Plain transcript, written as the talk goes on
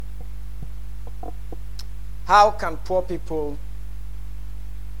How can poor people's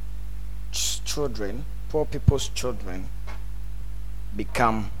children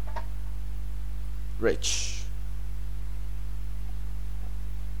become rich?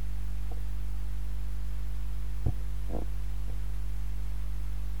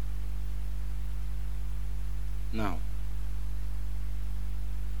 Now,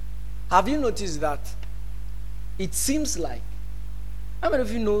 have you noticed that it seems like, how many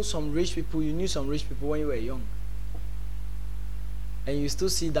of you know some rich people, you knew some rich people when you were young, and you still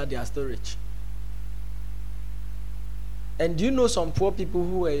see that they are still rich? And do you know some poor people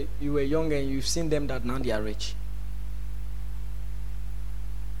who you were young and you've seen them that now they are rich?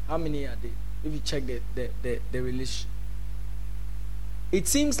 How many are they? If you check the relation. It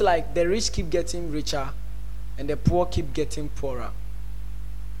seems like the rich keep getting richer and the poor keep getting poorer.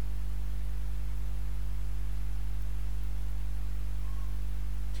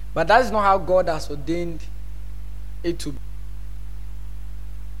 But that is not how God has ordained it to be.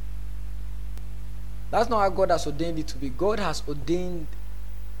 That's not how God has ordained it to be. God has ordained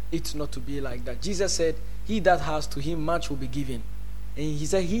it not to be like that. Jesus said, he that has, to him much will be given. And he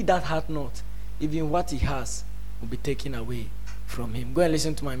said, he that hath not, even what he has will be taken away from him. Go and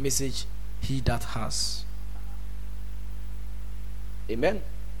listen to my message, he that has. Amen.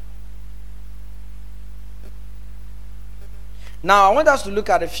 Now, I want us to look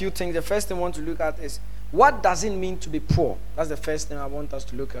at a few things. The first thing I want to look at is, what does it mean to be poor? That's the first thing I want us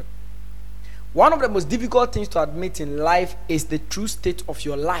to look at. One of the most difficult things to admit in life is the true state of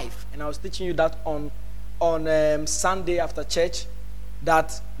your life. And I was teaching you that on Sunday after church,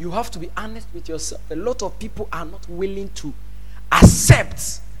 that you have to be honest with yourself. A lot of people are not willing to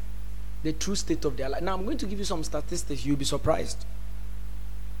accept the true state of their life. Now, I'm going to give you some statistics. You'll be surprised.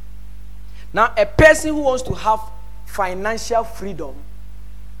 Now, a person who wants to have financial freedom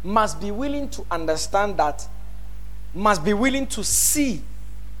must be willing to understand that, must be willing to see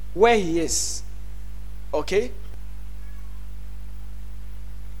where he is. Okay?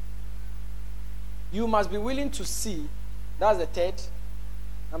 You must be willing to see. That's the third.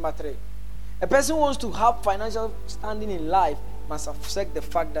 Number 3. A person who wants to have financial standing in life must accept the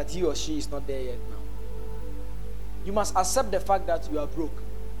fact that he or she is not there yet now. You must accept the fact that you are broke.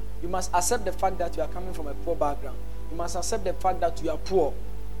 You must accept the fact that you are coming from a poor background. You must accept the fact that you are poor.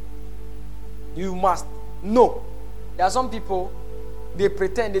 You must know. There are some people, they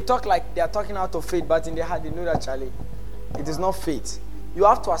pretend, they talk like they are talking out of faith, but in their heart they know that, Charlie, it is not faith. You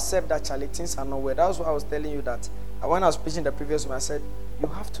have to accept that, Charlie, things are not well. That was why I was telling you that when I was preaching the previous one, I said, you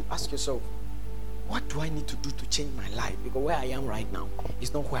have to ask yourself, what do I need to do to change my life? Because where I am right now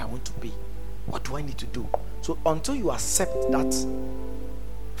is not where I want to be. What do I need to do? So until you accept that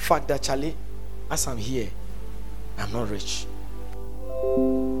fact that, Charlie, as I'm here, I'm not rich,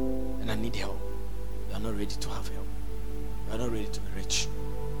 and I need help. You are not ready to have help. You are not ready to be rich.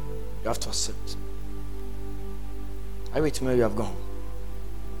 You have to accept. I wait till you have gone.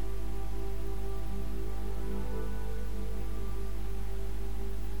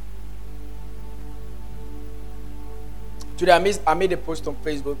 Today I made a post on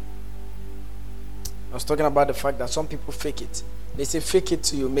Facebook. I was talking about the fact that some people fake it. They say fake it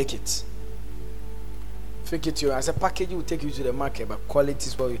till you make it. Fake it to you. As a package will take you to the market, but quality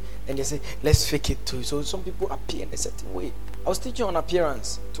is for you. And they say, let's fake it to you. So some people appear in a certain way. I was teaching on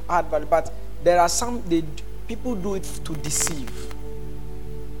appearance to add value, but there are some people do it to deceive.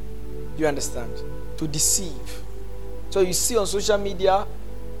 Do you understand? To deceive. So you see on social media,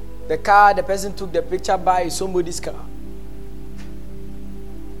 the car the person took the picture by is somebody's car.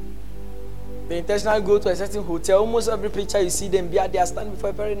 They intentionally go to a certain hotel. Almost every picture you see them, they are standing before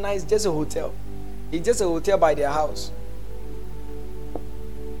a very nice, just a hotel. It's just a hotel by their house.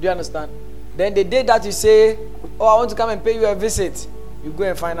 Do you understand? Then the day that you say, oh, I want to come and pay you a visit, you go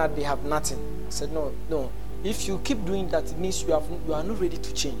and find out they have nothing. I said, no. If you keep doing that, it means you are not ready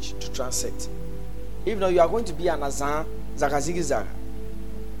to change, to transit. If not, you are going to be an Azan, Zagazigi Zaga.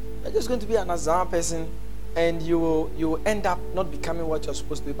 You're just going to be an Azan person, and you will end up not becoming what you're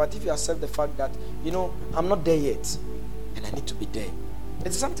supposed to be. But if you accept the fact that, I'm not there yet, and I need to be there.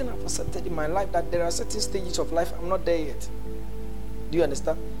 It's something I've accepted in my life, that there are certain stages of life I'm not there yet. Do you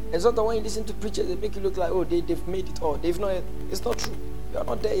understand? It's not that when you listen to preachers, they make you look like, oh, they've made it all. They've not. It's not true. You are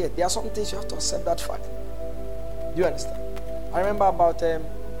not there yet. There are some things you have to accept that fact. Do you understand? I remember about a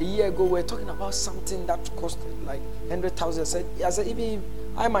year ago, we were talking about something that cost like 100,000. I said, even if,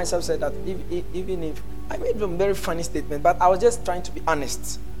 I myself said that even if, I made a very funny statement, but I was just trying to be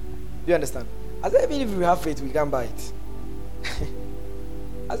honest. Do you understand? I said, even if we have faith, we can buy it.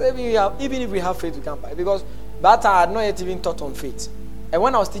 I said, even if we have faith, we can buy it. Because that time I had not yet even thought on faith. And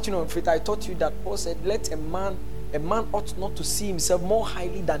when I was teaching on faith, I taught you that Paul said, let a man ought not to see himself more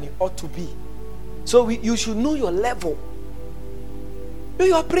highly than he ought to be. So you should know your level.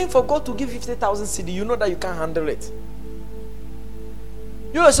 You are praying for God to give 50,000 CD. You know that you can't handle it.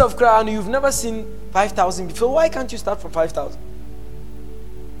 You yourself cry and you've never seen 5,000 before. Why can't you start from 5,000?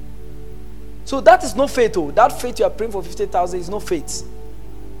 So that is no faith. Oh, that faith you are praying for 50,000 is no faith.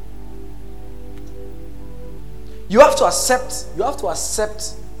 You have to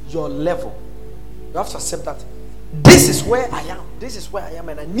accept your level. You have to accept that this is where I am. This is where I am,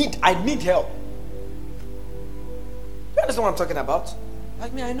 and I need help. You understand what I'm talking about?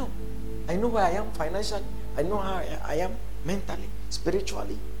 Like me, I know where I am financially. I know how I am mentally,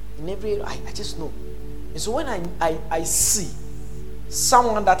 spiritually, in every area. I just know. And so when I see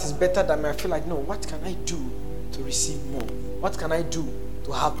someone that is better than me, I feel like, no, what can I do to receive more? What can I do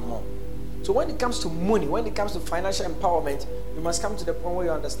to have more? So when it comes to money, when it comes to financial empowerment, you must come to the point where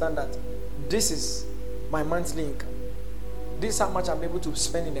you understand that this is my monthly income. This is how much I'm able to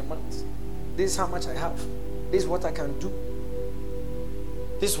spend in a month. This is how much I have. This is what I can do.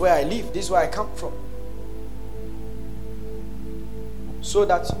 This is where I live. This is where I come from. So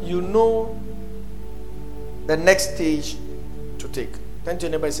that you know the next stage to take. Turn to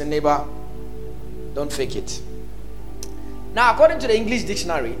your neighbor and say, neighbor, don't fake it. Now, according to the English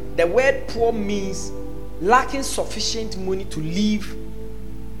dictionary, the word poor means lacking sufficient money to live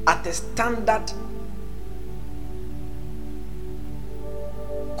at a standard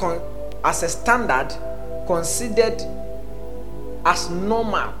considered as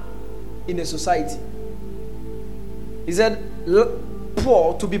normal in a society. He said,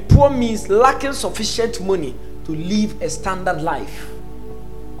 poor, to be poor means lacking sufficient money to live a standard life.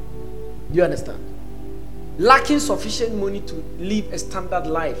 Do you understand? Lacking sufficient money to live a standard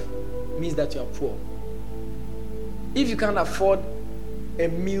life means that you are poor. If you can't afford a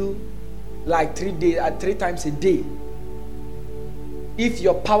meal like 3 times a day, if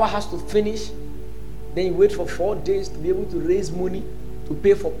your power has to finish, then you wait for 4 days to be able to raise money to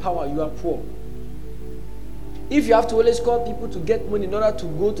pay for power, you are poor. If you have to always call people to get money in order to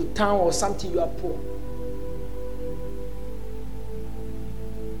go to town or something, you are poor.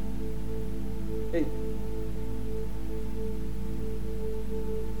 Hey.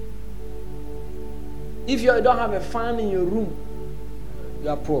 If you don't have a fan in your room, you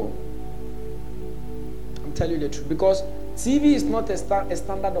are poor. I'm telling you the truth. Because TV is not a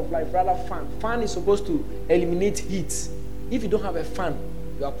standard of life, rather fan. Fan is supposed to eliminate heat. If you don't have a fan,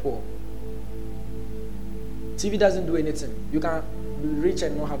 you are poor. TV doesn't do anything. You can be rich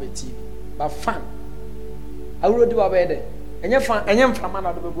and not have a TV. But fan, I will do about it. And your fan, and your fan,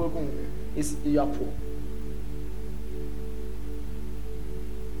 is you are poor.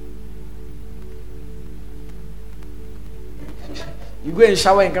 You go and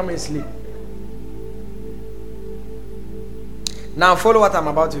shower and come and sleep. Now follow what I'm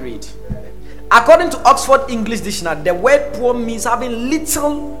about to read. According to Oxford English Dictionary, the word poor means having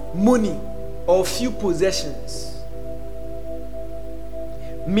little money or few possessions.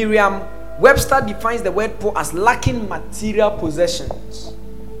 Merriam-Webster defines the word poor as lacking material possessions.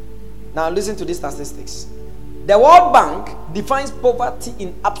 Now listen to these statistics. The World Bank defines poverty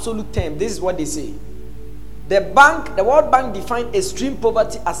in absolute terms. This is what they say. The World Bank defines extreme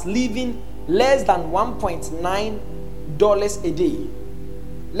poverty as living less than $1.9 a day.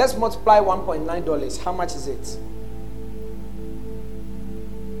 Let's multiply $1.9. How much is it?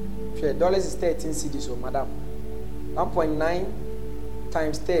 Sure, dollars is 13 cedis, so madam. 1.9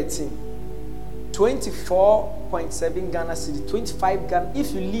 times 13. 24.7 Ghana cedis. 25 Ghana.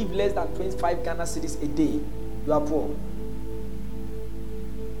 If you live less than 25 Ghana cedis a day, you are poor.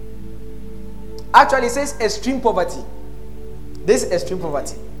 Actually, it says extreme poverty. This is extreme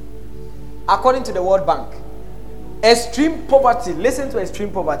poverty. According to the World Bank. Extreme poverty. Listen to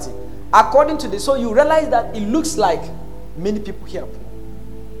extreme poverty. According to this, so you realize that it looks like many people here are poor.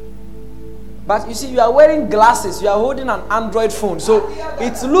 But you see, you are wearing glasses, you are holding an Android phone. So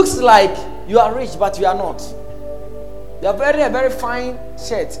it looks like you are rich, but you are not. You are wearing a very fine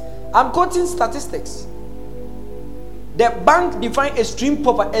shirt. I'm quoting statistics. The bank defines extreme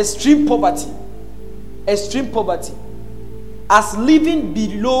poverty as living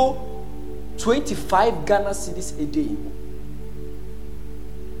below 25 Ghana cedis a day.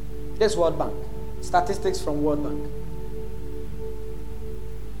 That's World Bank. Statistics from World Bank.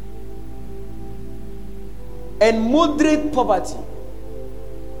 And moderate poverty.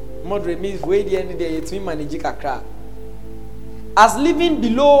 Moderate means where the end of the day it's manage kakra. As living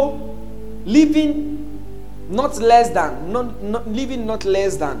not less than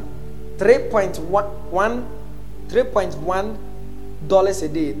 3.1 a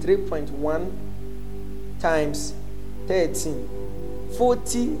day, 3.1 times 13,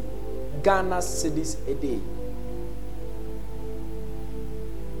 40 Ghana cedis a day.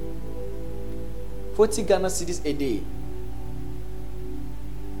 40 Ghana cedis a day.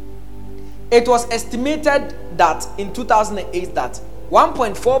 It was estimated that in 2008 that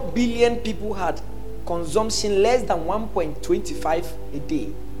 1.4 billion people had consumption less than 1.25 a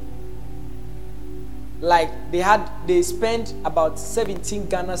day. Like they spend about 17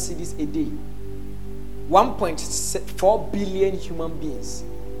 Ghana cedis a day. 1.4 billion human beings.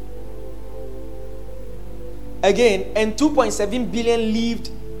 Again, and 2.7 billion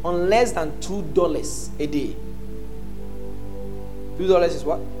lived on less than $2 a day. $2 is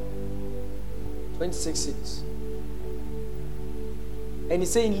what? 26 cedis. And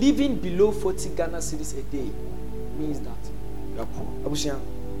he's saying living below 40 Ghana cedis a day means that you are poor. Abushian.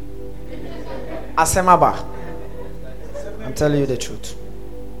 Asemaba. I'm telling you the truth.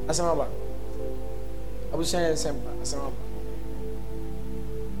 Asemaba. Abushian Asemaba. Asemaba.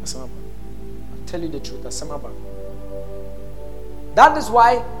 I'm telling you the truth. Asemaba. That is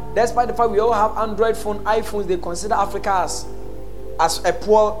why, despite the fact we all have Android phone, iPhones, they consider Africa as a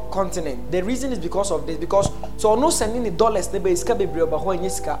poor continent. The reason is because of this. Because so no sending the dollars, that's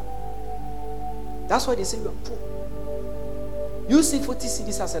why they say you are poor. You see 40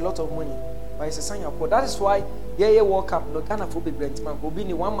 cedis as a lot of money, but it's a sign you are poor. That is why World Cup, no Ghana for big rent man, will be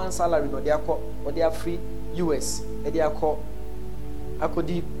in 1 month salary, no they are free US, they are called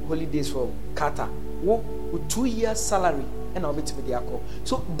the holidays from Qatar. 2 years salary, and I'll be to the call.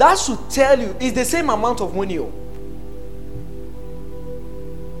 So that should tell you it's the same amount of money.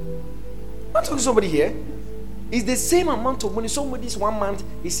 I'm talking to somebody here. It's the same amount of money. Somebody's 1 month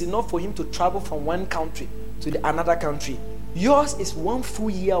is enough for him to travel from one country to another country. Yours is 1 full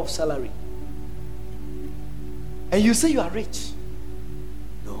year of salary. And you say you are rich.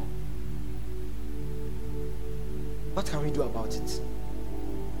 No. What can we do about it?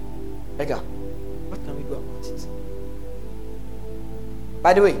 Ega, what can we do about it?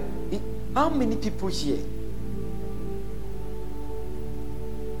 By the way, how many people here?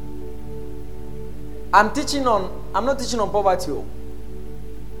 I'm not teaching on poverty.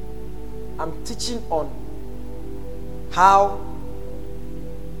 I'm teaching on how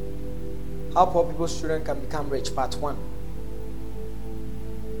poor people's children can become rich, part 1.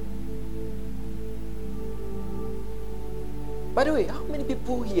 By the way, how many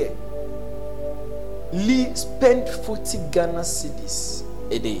people here spend 40 Ghana cedis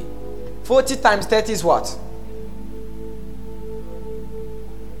a day? 40 times 30 is what?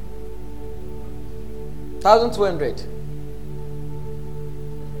 $1,200.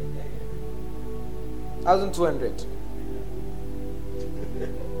 1,200.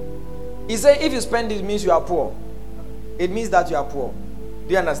 He said if you spend it means you are poor. It means that you are poor.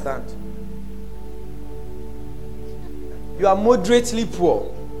 Do you understand? You are moderately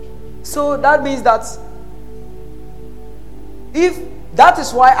poor. So that means that that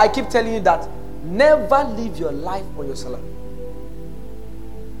is why I keep telling you that never live your life on your salary.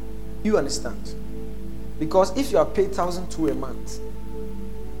 You understand? Because if you are paid $1,200 a month,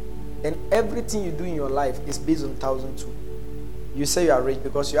 and everything you do in your life is based on $1,200, you say you are rich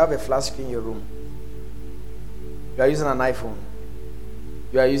because you have a flat screen in your room. You are using an iPhone.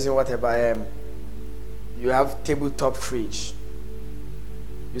 You are using whatever. You have tabletop fridge.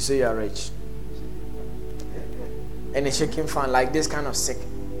 You say you are rich. And a shaking fan like this kind of sick,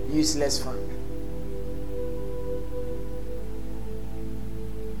 useless fan.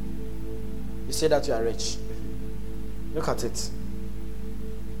 You say that you are rich. Look at it.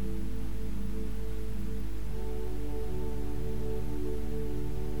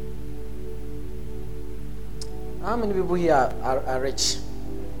 How many people here are rich?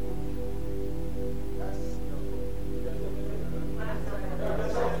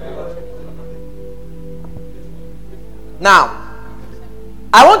 Now,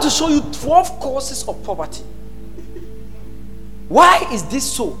 I want to show you 12 causes of poverty. Why is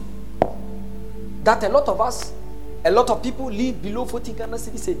this so? That a lot of people live below 40 Ghana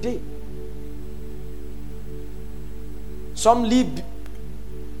cedis a day. Some live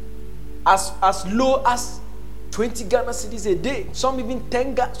as low as 20 Ghana cedis a day. Some even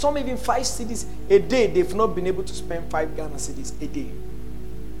 5 cedis a day. They've not been able to spend 5 Ghana cedis a day.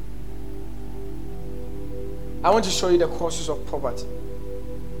 I want to show you the causes of poverty.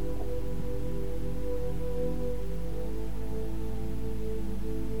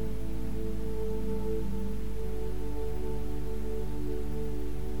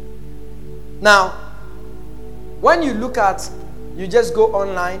 Now, when you just go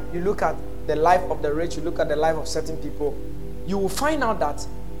online, you look at the life of the rich, you look at the life of certain people, you will find out that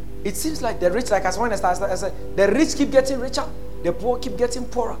it seems like the rich, like as when I said, the rich keep getting richer, the poor keep getting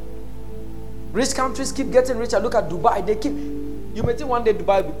poorer. Rich countries keep getting richer. Look at Dubai. They keep. You may think one day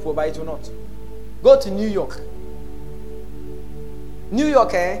Dubai will be poor, but it will not. Go to New York. New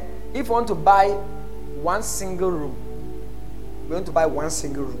York, if you want to buy one single room, you want to buy one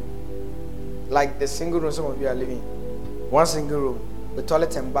single room, like the single room some of you are living, one single room with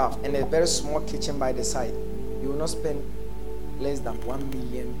toilet and bath and a very small kitchen by the side, you will not spend less than $1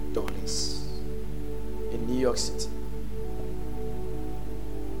 million in New York City.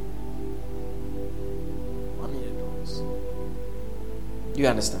 $1 million. You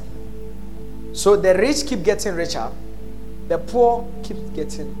understand? So the rich keep getting richer, the poor keep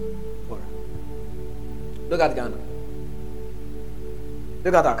getting poorer. Look at Ghana.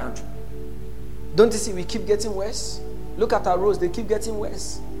 Look at our country. Don't you see we keep getting worse? Look at our roads, they keep getting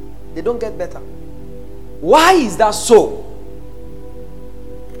worse. They don't get better. Why is that so?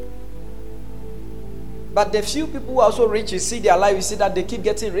 But the few people who are so rich, you see their life, you see that they keep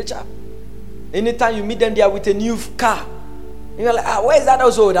getting richer. Anytime you meet them, they are with a new car. And you're like, where is that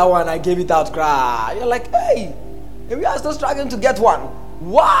also? That one, I gave it out, cry. You're like, hey, and we are still struggling to get one.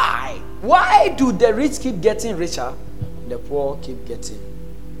 Why? Why do the rich keep getting richer? The poor keep getting.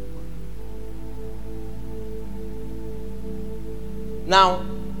 Now,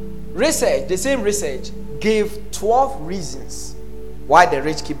 research, the same research, gave 12 reasons why the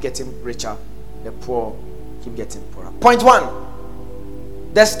rich keep getting richer, the poor keep getting poorer. Point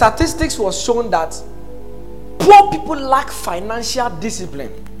 1. The statistics was shown that poor people lack financial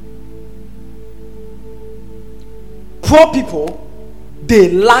discipline. Poor people, they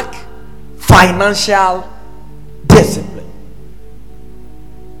lack financial discipline.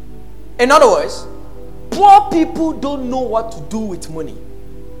 In other words, poor people don't know what to do with money.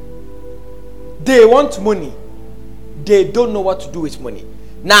 They want money. They don't know what to do with money.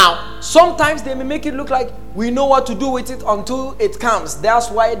 Now, sometimes they may make it look like we know what to do with it until it comes. That's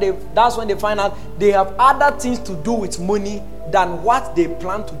when they find out they have other things to do with money than what they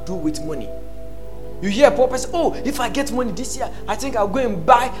plan to do with money. You hear a poor person, oh, if I get money this year, I think I'll go and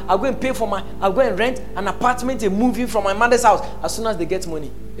I'll go and rent an apartment and move in from my mother's house. As soon as they get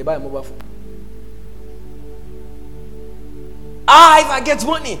money, they buy a mobile phone. If I get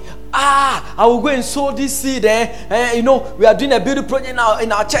money, I will go and sow this seed. We are doing a beauty project now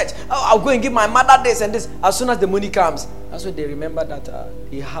in our church. I'll go and give my mother this and this. As soon as the money comes, that's when they remember that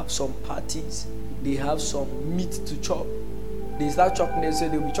they have some parties, they have some meat to chop. They start chopping, they say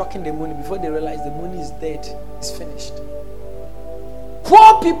they'll be choking the money before they realize the money is dead, it's finished.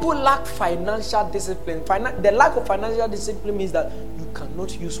 Poor people lack financial discipline. The lack of financial discipline means that you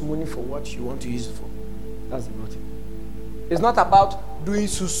cannot use money for what you want to use it for. That's the real thing. It's not about doing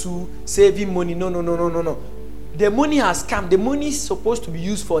susu, saving money. No. The money has come. The money is supposed to be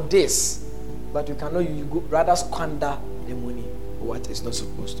used for this. But you cannot, you go rather squander the money for what it's not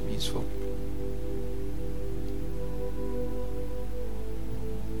supposed to be used for.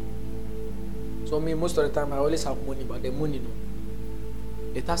 So me, most of the time, I always have money, but the money, no.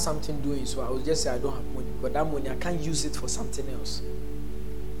 It has something doing, so I will just say I don't have money. But that money, I can't use it for something else.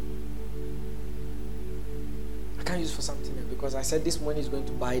 I can't use it for something else because I said this money is going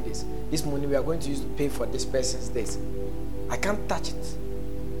to buy this. This money we are going to use to pay for this person's this. I can't touch it.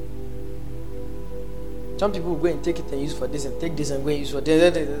 Some people will go and take it and use for this and take this and go and use for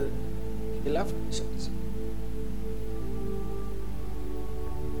this. They laugh at themselves.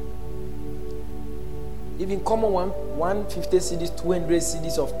 Even common 150 cedis, 200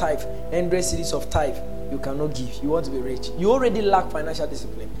 cedis of tithe, 100 cedis of tithe, you cannot give. You want to be rich. You already lack financial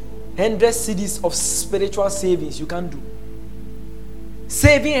discipline. 100 cedis of spiritual savings, you can't do.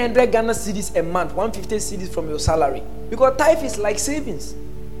 Saving 100 Ghana cedis a month, 150 cedis from your salary. Because tithe is like savings.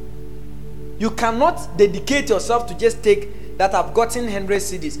 You cannot dedicate yourself to just take that I've gotten 100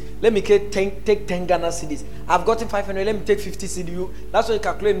 cedis. Let me take 10 Ghana cedis. I've gotten 500. Let me take 50 cedis. That's why you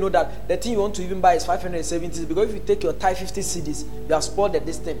calculate and know that the thing you want to even buy is 570. Because if you take your tithe 50 cedis, you have spoiled the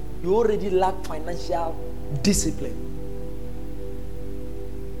distance. You already lack financial discipline.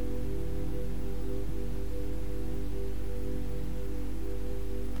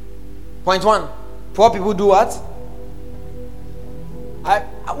 Point 1. Poor people do what?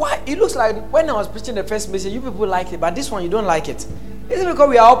 Why? It looks like when I was preaching the first message, you people like it, but this one you don't like it. Is it because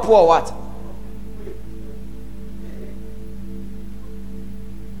we are all poor or what?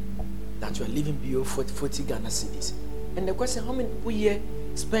 That you are living below 40 Ghana cedis. And the question, how many people here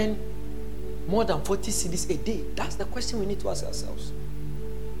spend more than 40 cedis a day? That's the question we need to ask ourselves.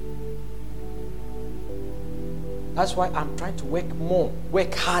 That's why I'm trying to work more,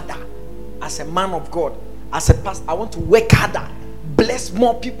 work harder as a man of God. As a pastor, I want to work harder, bless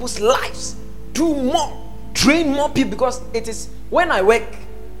more people's lives, do more, train more people, because it is when I work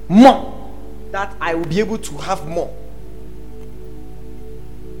more that I will be able to have more.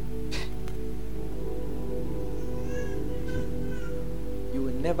 You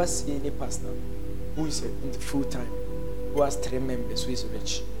will never see any pastor who is in the full time, who has 3 members, who is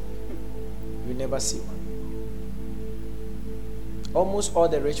rich. You will never see one. Almost all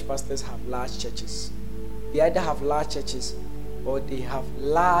the rich pastors have large churches. They either have large churches, or they have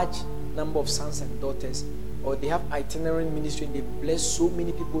large number of sons and daughters, or they have itinerant ministry and they bless so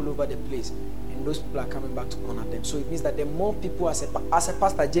many people all over the place, and those people are coming back to honor them. So it means that the more people, as a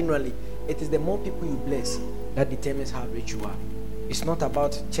pastor generally, it is the more people you bless that determines how rich you are. It's not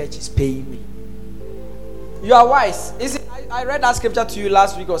about church is paying me. You are wise. Is it? I read that scripture to you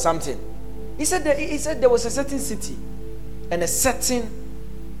last week or something. He said there was a certain city and a certain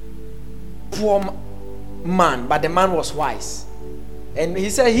poor man, but the man was wise. And he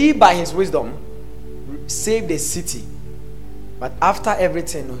said he, by his wisdom, saved the city. But after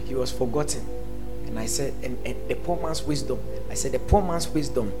everything, he was forgotten. And I said, and the poor man's wisdom, I said, the poor man's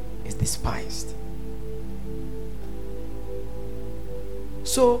wisdom is despised.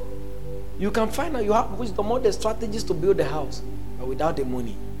 So, you can find out you have wisdom, all the strategies to build a house, but without the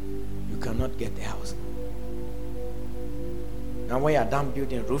money, you cannot get the house. Now, when you are done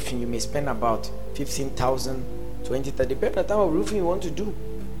building roofing, you may spend about 15,000, 20, 30, depending on the type of roofing you want to do.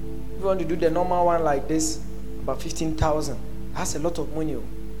 If you want to do the normal one like this, about 15,000. That's a lot of money.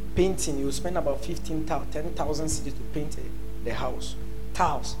 Painting, you will spend about 10,000 cedis to paint the house.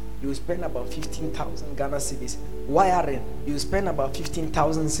 Tiles, you will spend about 15,000 Ghana cedis. Wiring, you will spend about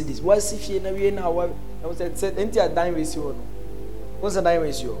 15,000 cedis. What's if you now? I said, "Enti a dime ratio no. What's a dime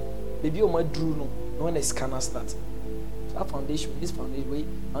ratio? Baby, my drew no. When the scanner starts, that foundation, this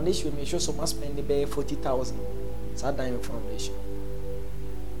foundation, make sure someone spend the 40,000. It's a dime foundation.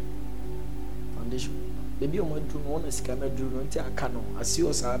 Baby, my drew no. When the scanner drew no, enti a cano. I see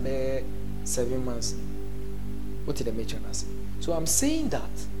us have 7 months. What did the matron say? So I'm saying that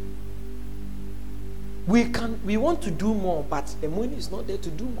we want to do more, but the money is not there to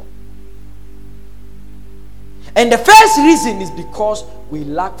do more. And the first reason is because we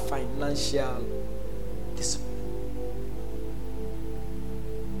lack financial discipline.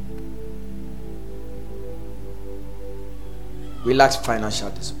 We lack financial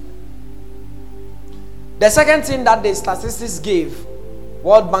discipline. The second thing that the statistics gave,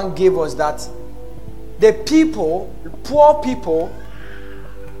 World Bank gave us, that the people, poor people,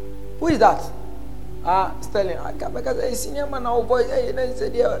 who is that? Sterling. Because a senior man, our voice,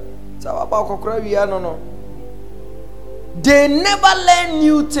 no. They never learn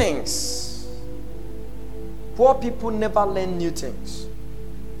new things. Poor people never learn new things.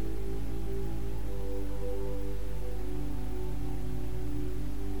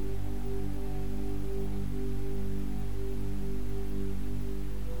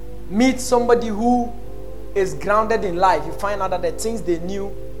 Meet somebody who is grounded in life. You find out that the things they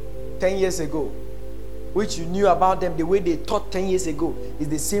knew 10 years ago, which you knew about them, the way they thought 10 years ago, is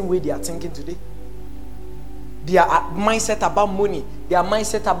the same way they are thinking today. Their mindset about money, their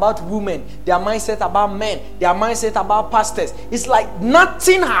mindset about women, their mindset about men, their mindset about pastors. It's like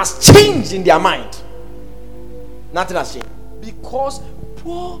nothing has changed in their mind. Nothing has changed. Because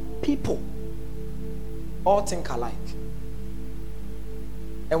poor people all think alike.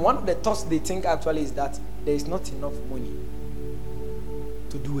 And one of the thoughts they think actually is that there is not enough money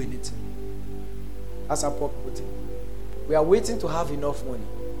to do anything. That's how poor people think. We are waiting to have enough money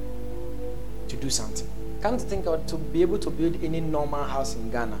to do something. Come to think of, to be able to build any normal house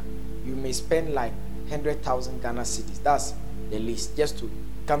in Ghana, you may spend like 100,000 Ghana cedis. That's the least, just to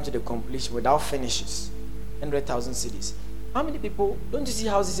come to the completion without finishes. 100,000 cedis. How many people, don't you see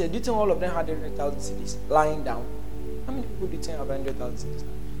houses here? Do you think all of them had 100,000 cedis lying down? How many people do you think have 100,000 cedis?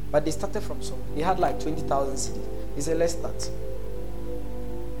 But they started from somewhere. They had like 20,000 cedis. They said, let's start.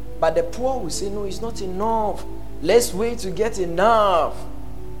 But the poor will say, no, it's not enough. Let's wait to get enough.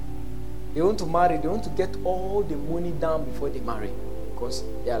 They want to marry. They want to get all the money down before they marry. Because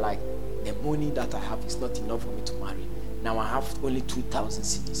they are like, the money that I have is not enough for me to marry. Now I have only 2,000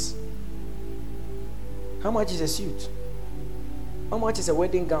 cedis. How much is a suit? How much is a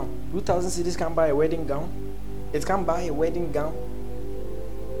wedding gown? 2,000 cedis can buy a wedding gown. It can buy a wedding gown.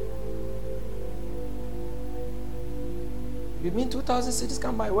 You mean 2,000 cedis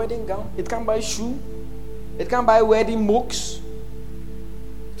can buy a wedding gown? It can buy shoe. It can buy wedding mugs.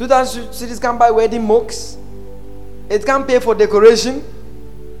 2,000 cedis can buy wedding mugs. It can pay for decoration.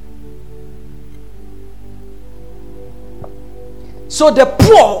 So the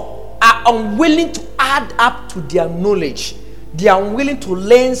poor are unwilling to add up to their knowledge. They are unwilling to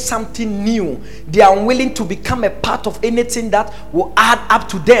learn something new. They are unwilling to become a part of anything that will add up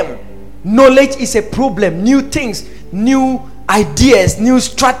to them. Knowledge is a problem. New things, new ideas, new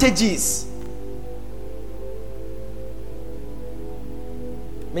strategies.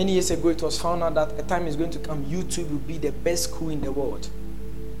 Many years ago, it was found out that a time is going to come, YouTube will be the best school in the world.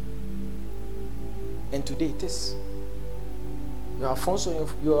 And today it is. You have phones on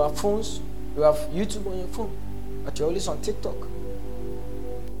you have YouTube on your phone, but you're always on TikTok,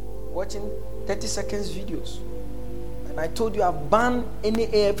 watching 30 seconds videos. And I told you I've banned any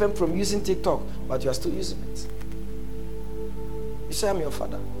AFM from using TikTok, but you are still using it. You say I'm your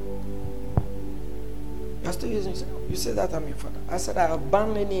father. You are still using it. You said that I'm your father. I said I have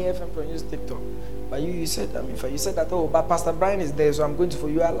banned any AFM from using TikTok, but you said I'm your father. You said that, oh, but Pastor Brian is there, so I'm going to for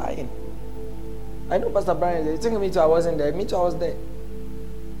you. Are lying. I know Pastor Brian is there. You think me too, I wasn't there. Me too, I was there.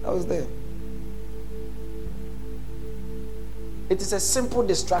 I was there. It is a simple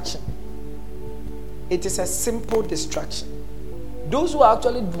distraction. It is a simple distraction. Those who are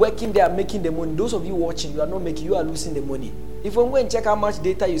actually working, they are making the money. Those of you watching, you are not making, you are losing the money. If you go and check how much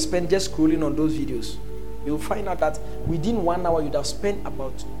data you spend just scrolling on those videos, you'll find out that within 1 hour, you'd have spent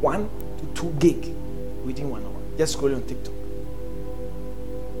about 1 to 2 gig within 1 hour just scrolling on TikTok.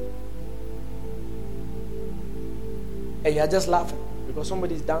 And you're just laughing because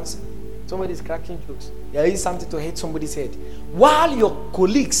somebody's dancing, somebody's cracking jokes. There is something to hit somebody's head. While your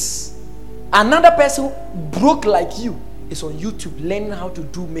colleagues, another person broke like you, is on YouTube learning how to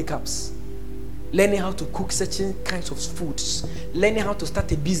do makeups, learning how to cook certain kinds of foods, learning how to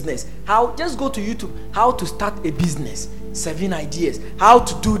start a business. Just go to YouTube, how to start a business, 7 ideas, how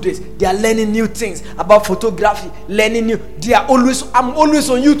to do this. They are learning new things about photography, learning new. I'm always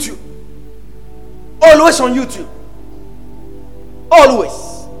on YouTube. Always on YouTube. Always.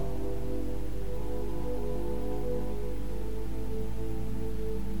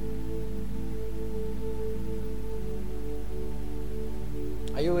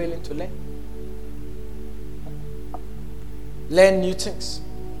 Are you willing to learn? Learn new things.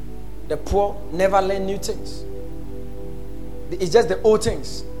 The poor never learn new things. It's just the old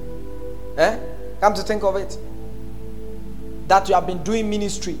things. Come to think of it, that you have been doing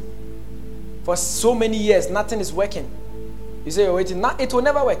ministry for so many years, nothing is working. You say you're waiting. It will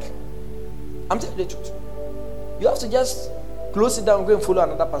never work. I'm telling you the truth. You have to just close it down and go and follow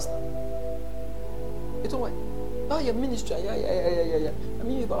another pastor. It won't work. Oh, your ministry. Yeah. I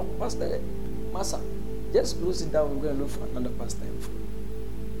mean, you got a pastor, Master. Just close it down and go and look for another pastor and follow.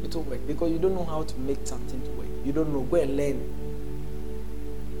 It won't work because you don't know how to make something to work. You don't know. Go and learn.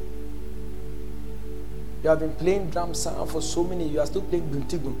 You have been playing drum sound for so many years. You are still playing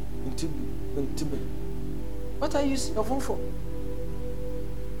buntigu. What are you using your phone for?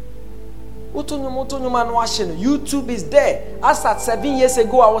 YouTube is there. As at 7 years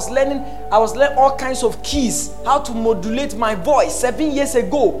ago, I was learning all kinds of keys, how to modulate my voice 7 years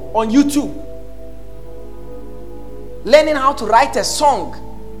ago on YouTube. Learning how to write a song,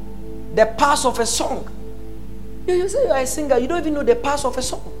 the parts of a song. You say you are a singer, you don't even know the parts of a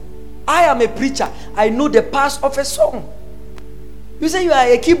song. I am a preacher, I know the parts of a song. You say you are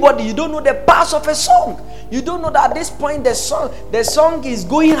a keyboarder, you don't know the parts of a song. You don't know that at this point the song is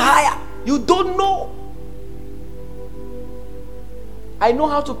going higher. You don't know. I know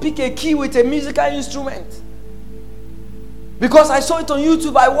how to pick a key with a musical instrument because I saw it on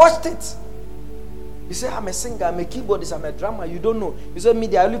YouTube. I watched it. You say I'm a singer, I'm a keyboardist, I'm a drummer. You don't know. You say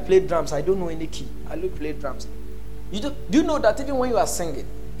me, I only play drums. I don't know any key. I only play drums. Do you know that even when you are singing,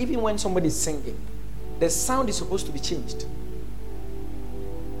 even when somebody is singing, the sound is supposed to be changed.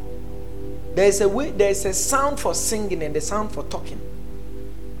 There is a sound for singing and the sound for talking.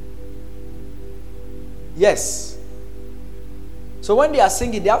 Yes. So when they are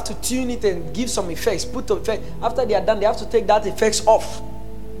singing, they have to tune it and give some effects, put the effect. After they are done, they have to take that effects off.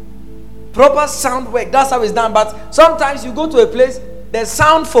 Proper sound work, that's how it's done. But sometimes you go to a place, the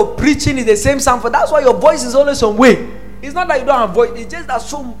sound for preaching is the same sound for. That's why your voice is always on way. It's not that you don't have voice, it's just that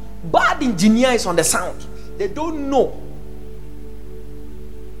some bad engineer is on the sound. They don't know.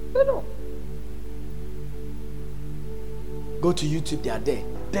 They don't. Go to YouTube, they are there.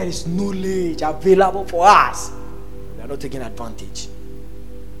 There is knowledge available for us. We are not taking advantage.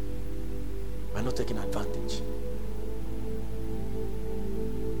 We are not taking advantage.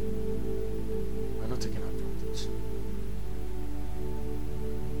 We are not taking advantage.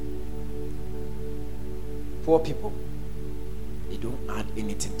 Poor people, they don't add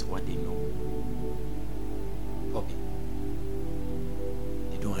anything to what they know. Poor people,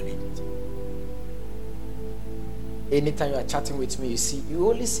 they don't add anything. Anytime you are chatting with me, you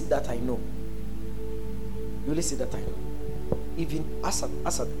only see that I know. You only see that I know. Even as at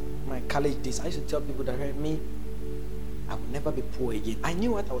my college days, I used to tell people that heard me, I will never be poor again. I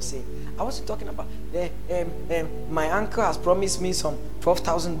knew what I was saying. I wasn't talking about my uncle has promised me some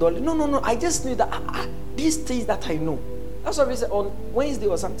 $12,000. No. I just knew that these things that I know. That's what we said on Wednesday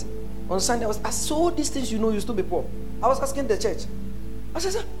or something. On Sunday, I saw all these things you still be poor. I was asking the church. I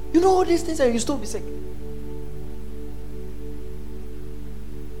said, you know all these things and you still be sick.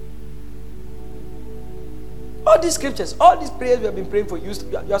 All these scriptures, all these prayers we have been praying for, you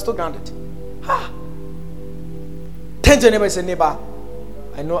are still grounded. Turn to your neighbor and say, neighbor,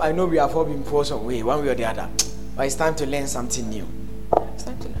 I know we have all been poor some way, one way or the other. But it's time to learn something new. It's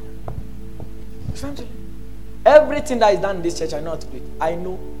time to learn. Everything that is done in this church, I know how to do it. I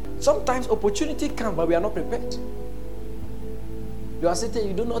know. Sometimes opportunity comes, but we are not prepared. You are sitting,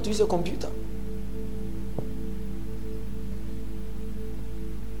 you don't know how to use a computer.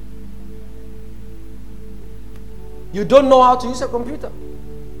 You don't know how to use a computer.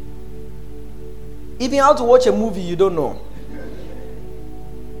 Even how to watch a movie, you don't know.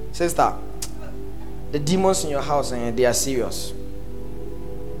 Sister, the demons in your house, they are serious.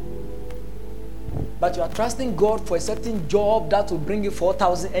 But you are trusting God for a certain job that will bring you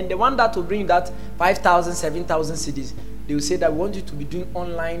 4,000, and the one that will bring that 5,000, 7,000 CDs. They will say that we want you to be doing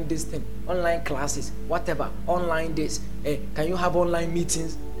online this thing, online classes, whatever, online this. Can you have online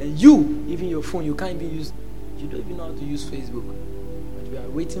meetings? And you, even your phone, you can't even use. You don't even know how to use Facebook. But we are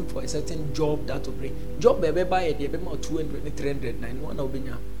waiting for a certain job that will bring. Job baby buy a day, 200, 300, 91 will be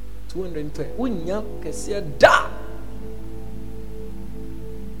 220.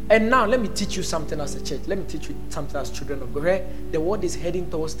 And now let me teach you something as a church. Let me teach you something as children of God. The world is heading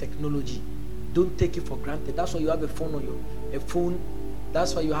towards technology. Don't take it for granted. That's why you have a phone on a phone.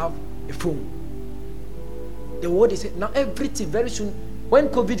 That's why you have a phone. The world is now everything very soon. When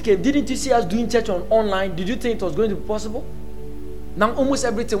COVID came, didn't you see us doing church online? Did you think it was going to be possible? Now almost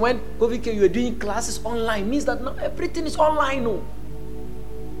everything. When COVID came, you were doing classes online. Means that now everything is online. No.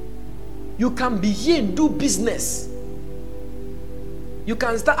 You can be here and do business. You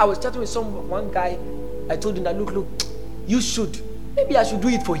can start. I was chatting with one guy. I told him that look, maybe I should do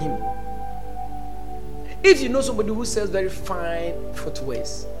it for him. If you know somebody who sells very fine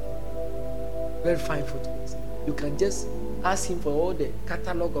footwears, you can just ask him for all the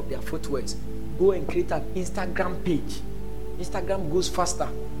catalog of their footwears. Go and create an Instagram page. Instagram goes faster.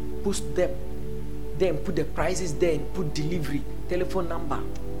 Post them. Then put the prices there and put delivery, telephone number.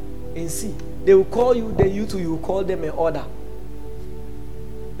 And see. They will call you, then you will call them and order.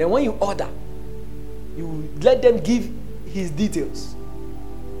 Then when you order, you let them give his details.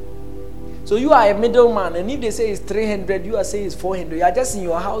 So you are a middleman, and if they say it's 300, you are saying it's 400. You are just in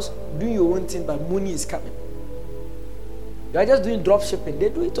your house doing your own thing, but money is coming. You are just doing drop shipping. They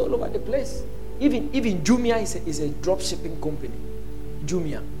do it all over the place. Even Jumia is a drop shipping company.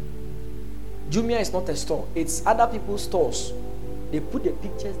 Jumia is not a store. It's other people's stores. They put the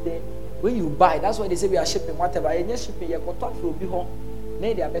pictures there. When you buy, that's why they say we are shipping whatever. You're just shipping. You're going to be home.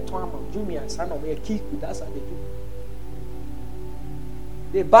 Now they are better amount. Jumia, son of a key. That's how they do.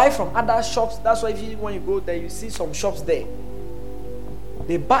 They buy from other shops. That's why when you go there, you see some shops there.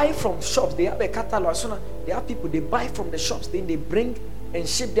 They buy from shops. They have a catalog. So they have people. They buy from the shops. Then they bring and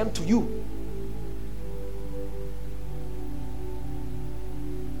ship them to you.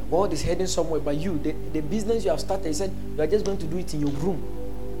 The world is heading somewhere. But you, the business you have started, you said you are just going to do it in your room.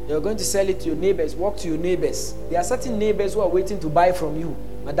 You are going to sell it to your neighbors. Walk to your neighbors. There are certain neighbors who are waiting to buy from you.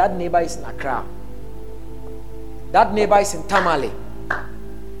 But that neighbor is in Accra. That neighbor is in Tamale.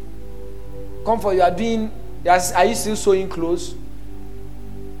 Comfort, you are doing. Are you still sewing clothes?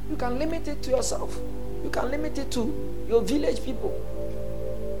 You can limit it to yourself. You can limit it to your village people.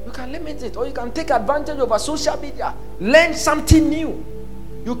 You can limit it, or you can take advantage of a social media. Learn something new.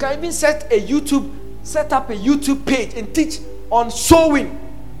 You can even set up a YouTube page and teach on sewing.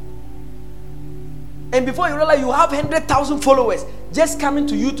 And before you realize, you have 100,000 followers just coming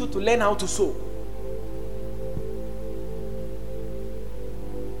to YouTube to learn how to sew.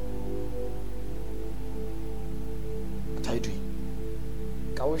 What are you doing?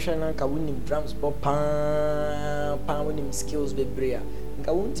 Kawushana kawunim drums but pan winning skills be brea.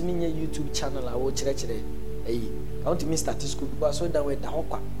 Nka won't mean your YouTube channel I watch chere. Hey, I want to miss statistics because so that way the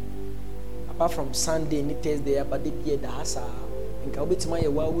hokwa. Apart from Sunday and Thursday, but they be the hasa. Nka obeti my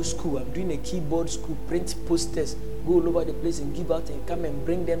wow school. I'm doing a keyboard school, print posters, go all over the place and give out and come and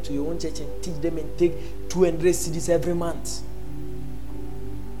bring them to your own church and teach them and take 200 CDs every month.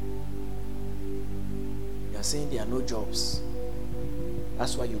 You are saying there are no jobs.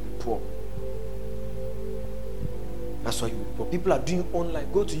 That's why you'll be poor. That's why you'll be poor. People are doing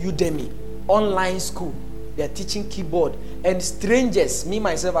online. Go to Udemy. Online school. they are teaching keyboard. And strangers, me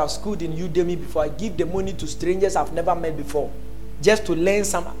myself, I've schooled in Udemy before. I give the money to strangers I've never met before, just to learn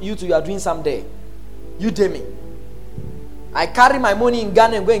some. You are doing some there. Udemy. I carry my money in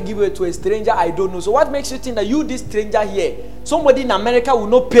Ghana and go and give it to a stranger I don't know. So what makes you think that you, this stranger here, somebody in America will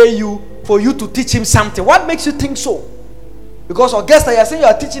not pay you for you to teach him something? What makes you think so? Because Augusta, you're saying you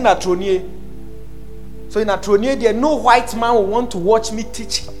are teaching at Tronier. So in Atronia, there no white man will want to watch me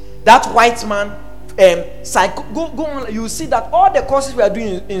teach. That white man, go on. You see that all the courses we are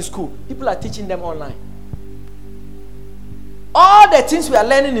doing in school, people are teaching them online. All the things we are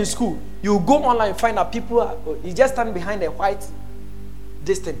learning in school, you go online and find out people. You just stand behind a white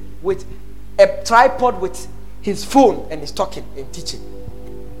distance with a tripod with his phone and he's talking and teaching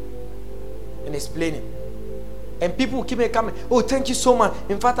and explaining. And people will keep coming. Oh, thank you so much.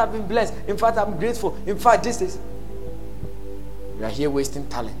 In fact, I've been blessed. In fact, I'm grateful. In fact, this is. We are here wasting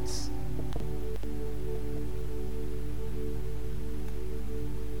talents.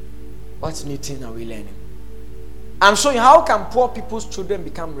 What new thing are we learning? I'm showing you how can poor people's children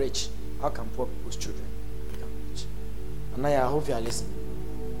become rich. How can poor people's children become rich? And I hope you are listening.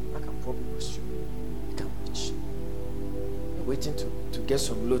 How can poor people's children become rich? You're waiting to get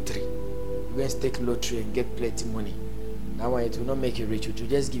some lottery. You go and stake lottery and get plenty money. That one, it will not make you rich. It will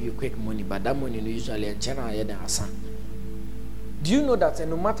just give you quick money. But that money usually in China higher than Hassan. Do you know that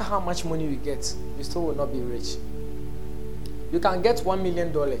no matter how much money you get, you still will not be rich? You can get $1 million.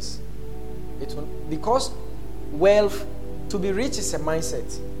 It will, because wealth, to be rich is a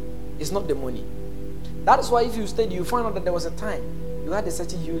mindset. It's not the money. That is why if you study, you find out that there was a time you had a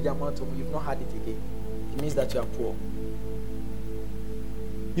certain huge amount of money, you've not had it again. It means that you are poor.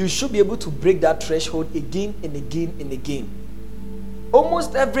 You should be able to break that threshold again and again and again.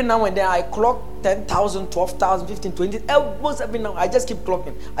 Almost every now and then I clock 10,000, 12,000, 15, 20. Almost every now I just keep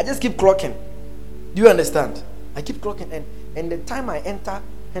clocking. Do you understand? I keep clocking. And the time I enter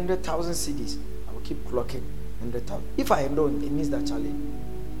 100,000 CDs, I will keep clocking 100,000. If I don't, it means that Charlie,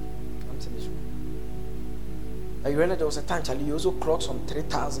 come to this room. You realize there was a time, Charlie, you also clocked some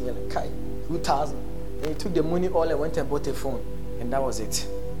 3,000, you're like, 2,000. And you took the money all and went and bought a phone. And that was it.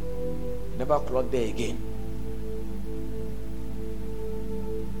 Never clocked there again.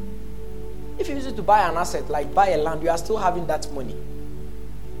 If you use it to buy an asset, like buy a land, you are still having that money.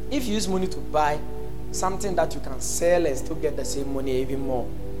 If you use money to buy something that you can sell and still get the same money, even more,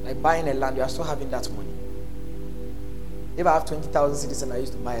 like buying a land, you are still having that money. If I have 20,000 cedis and I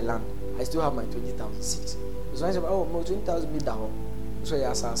used to buy a land, I still have my 20,000 cedis. So I say, oh, my 20,000 be that. So you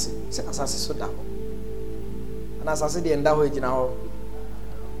assassin. Say assassin so that. And assassin the end that way, you know.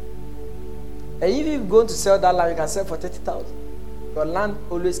 And if you're going to sell that land, you can sell for 30,000. Your land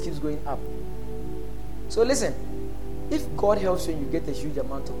always keeps going up. So listen, if God helps you and you get a huge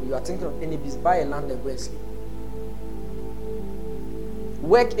amount of money, you are thinking of any business, buy a land and go and sleep.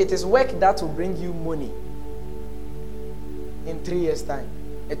 Work, it is work that will bring you money. In 3 years' time,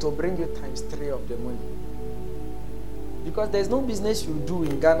 it will bring you times 3 of the money. Because there's no business you do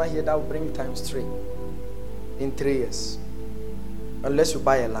in Ghana here that will bring you times 3 in 3 years. Unless you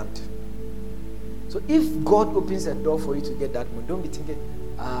buy a land. So if God opens a door for you to get that money, don't be thinking,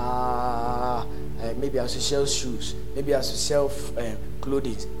 maybe I should sell shoes, maybe I should sell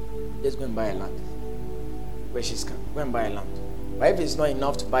clothing. Just go and buy a land. Where she's come, go and buy a land. But if it's not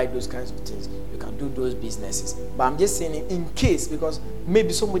enough to buy those kinds of things, you can do those businesses. But I'm just saying in case, because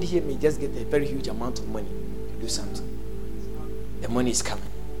maybe somebody here may just get a very huge amount of money to do something. The money is coming.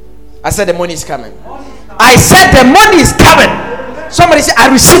 I said the money is coming. I said the money is coming. Somebody said, I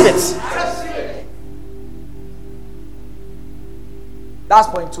receive it. That's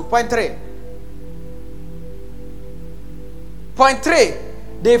point 2. Point 3. Point 3.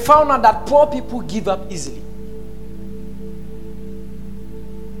 They found out that poor people give up easily.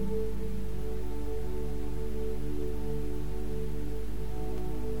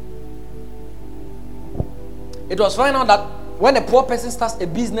 It was found out that when a poor person starts a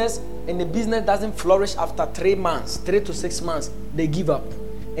business and the business doesn't flourish after 3 months, 3 to 6 months, they give up.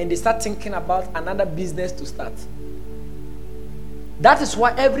 And they start thinking about another business to start. That is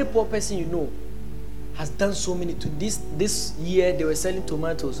why every poor person you know has done so many. To this year they were selling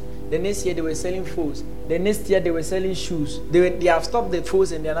tomatoes. The next year they were selling phones. The next year they were selling shoes. They have stopped the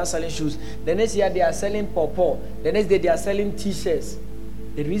phones and they are not selling shoes. The next year they are selling pawpaw. The next day they are selling t-shirts.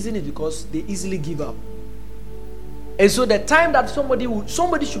 The reason is because they easily give up. And so the time that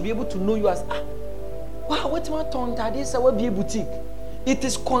somebody should be able to know you as, wow, what am I talking about? This will be a boutique. It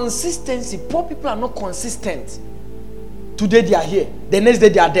is consistency. Poor people are not consistent. Today they are here. The next day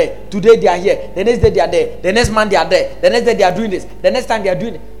they are there. Today they are here. The next day they are there. The next month they are there. The next day they are doing this. The next time they are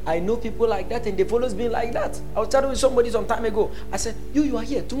doing it. I know people like that, and they've always been like that. I was chatting with somebody some time ago. I said, you are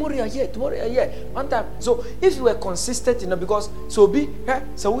here. Tomorrow you are here. Tomorrow you are here. One time. So if you were consistent, because so be,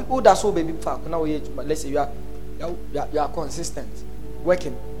 so who does so baby fact now? Let's say you are consistent,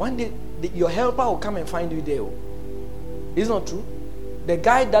 working. One day your helper will come and find you there. It's not true. The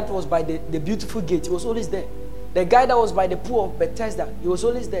guy that was by the beautiful gate, he was always there. The guy that was by the pool of Bethesda, he was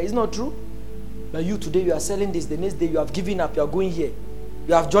always there. It's not true. But you today, you are selling this. The next day, you have given up. You are going here.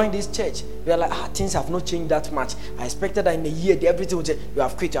 You have joined this church. You are like, things have not changed that much. I expected that in a year, everything would change. You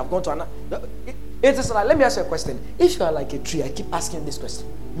have quit. You have gone to another. It is like, let me ask you a question. If you are like a tree, I keep asking this question.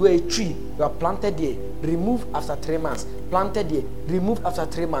 You are a tree. You are planted here. Remove after 3 months. Planted here. Remove after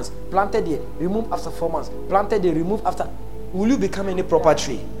 3 months. Planted here. Remove after 4 months. Planted here. Remove after. Will you become any proper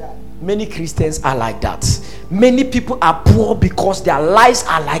tree? Many Christians are like that. Many people are poor because their lives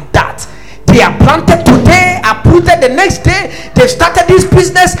are like that. They are planted today, uprooted the next day. They've started this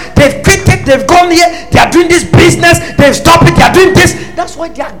business, they've quit it, they've gone here, they are doing this business, they've stopped it, they are doing this. That's why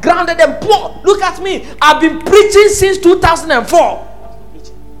they are grounded and poor. Look at me. I've been preaching since 2004.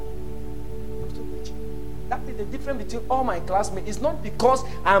 That is the difference between all my classmates. It's not because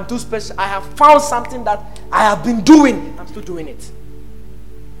I am too special. I have found something that I have been doing. I'm still doing it.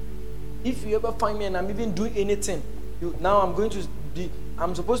 If you ever find me and I'm even doing anything, now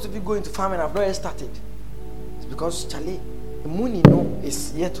I'm supposed to be going to farm and I've not yet started. It's because, Charlie, the moon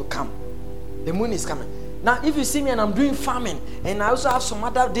is yet to come. The moon is coming. Now, if you see me and I'm doing farming and I also have some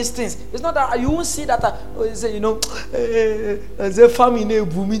other things, it's not that you won't see that you say, as a farming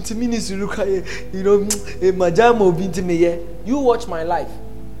booming to ministry, you watch my life.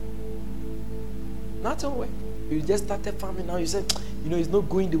 Not always. You just started farming now. You said, it's not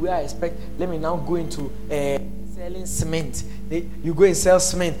going the way I expect. Let me now go into selling cement. You go and sell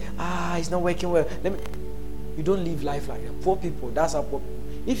cement. It's not working well. You don't live life like that. Poor people, that's how poor people.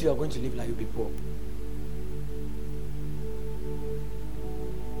 If you are going to live like you'll be poor.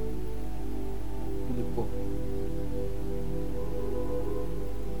 You'll be poor.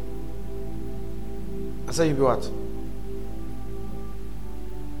 I said you'll be what?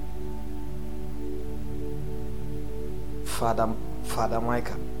 Father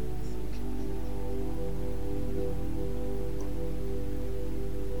Micah.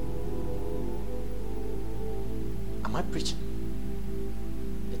 Am I preaching?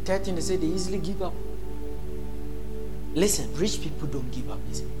 The third thing they say, they easily give up. Listen, rich people don't give up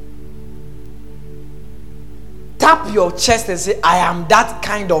easily. Tap your chest and say, I am that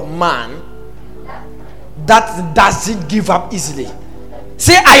kind of man that doesn't give up easily.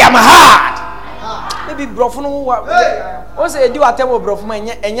 Say, I am hard. Maybe brofo no what say do atemo brofo man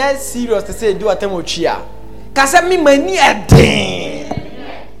enya serious to say do atemo chia. Ka say me mani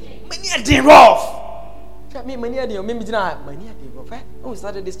eden rough. Me mani eden me gina mani eden rough. When we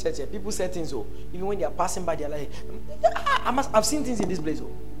started this church here, people say things even when they are passing by, they are like, I've seen things in this place.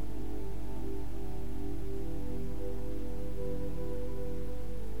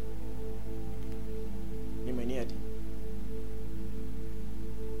 Me mani eden.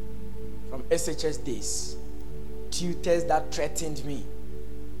 From SHS days, tutors that threatened me,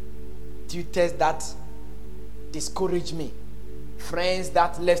 tutors that discouraged me, friends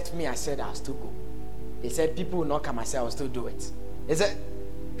that left me, I said I'll still go. They said people will not come, I said I'll still do it. They said,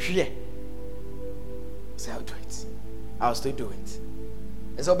 yeah. I said I'll do it. I'll still do it.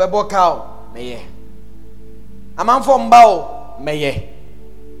 And so Bebo cow, meye. A man from Bao, meye.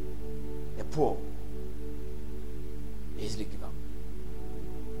 The poor. They easily give up.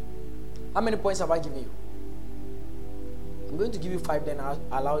 How many points have I given you? I'm going to give you 5, then I'll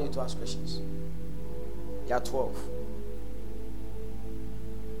allow you to ask questions. There are 12.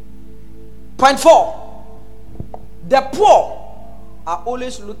 Point 4. The poor are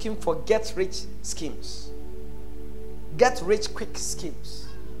always looking for get-rich schemes. Get-rich quick schemes.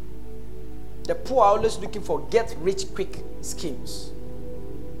 The poor are always looking for get-rich quick schemes.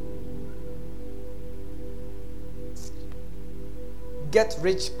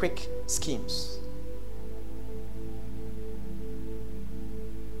 Get-rich quick schemes.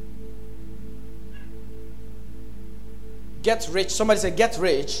 Get rich. Somebody say get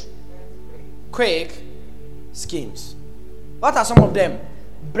rich quick schemes. What are some of them?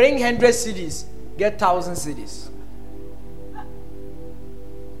 Bring 100 cedis, get 1,000 cedis.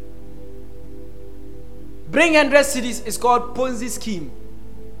 Bring 100 cedis is called Ponzi scheme.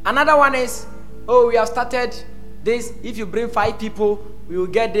 Another one is, we have started this. If you bring 5 people, we will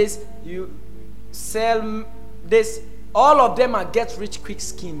get this. You sell this. All of them are get rich quick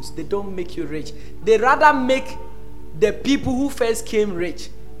schemes. They don't make you rich. They rather make the people who first came rich,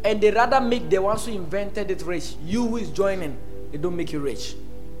 and they rather make the ones who invented it rich. You who is joining, they don't make you rich.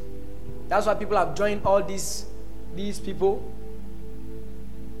 That's why people have joined all these people.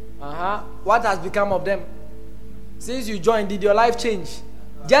 What has become of them? Since you joined, did your life change?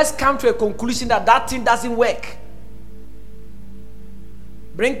 Just come to a conclusion that thing doesn't work.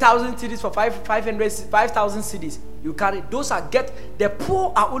 Bring 1,000 CDs for 5,000 CDs. You carry those the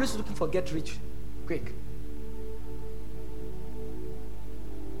poor are always looking for get rich quick.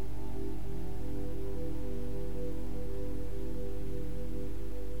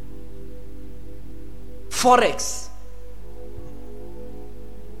 Forex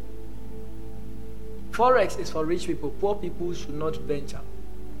is for rich people. Poor people should not venture.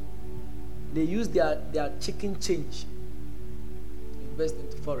 They use their chicken change to invest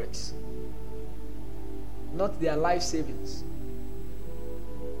into forex, not their life savings.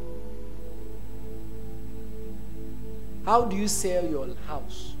 How do you sell your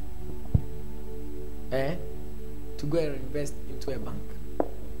house to go and invest into a bank?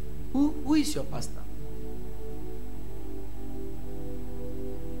 Who is your pastor?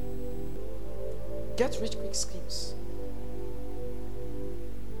 Get rich quick schemes.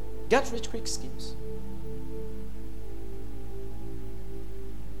 Get rich quick schemes.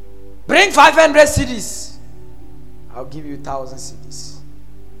 Bring 500 CDs. I'll give you 1,000 CDs.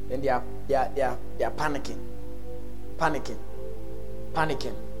 Then they are panicking.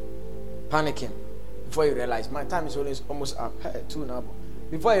 Before you realize, my time is almost up. 2 now.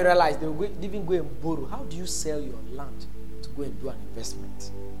 Before you realize, they will even go and borrow. How do you sell your land to go and do an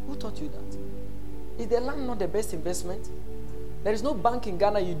investment? Who taught you that? Is the land not the best investment? There is no bank in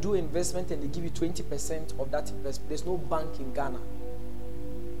Ghana you do investment and they give you 20% of that investment. There's no bank in Ghana.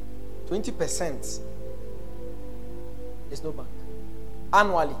 20%. There's no bank.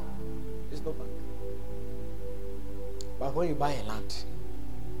 Annually, there's no bank. But when you buy a land,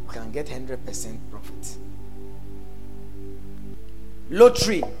 you can get 100% profit.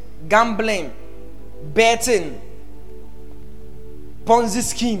 Lottery, gambling, betting, Ponzi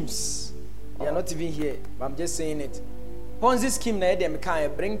schemes. They are not even here, but I'm just saying it. Ponzi scheme, they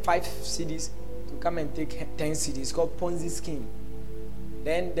can bring 5 CDs to come and take 10 CDs. It's called Ponzi scheme.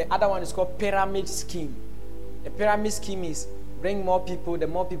 Then the other one is called pyramid scheme. The pyramid scheme is bring more people. The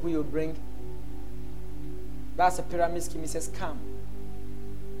more people you bring, that's a pyramid scheme. It's a scam.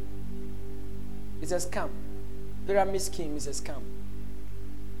 It's a scam. Pyramid scheme is a scam.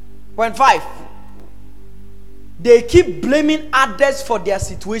 Point 5. They keep blaming others for their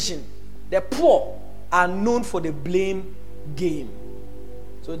situation. The poor are known for the blame game.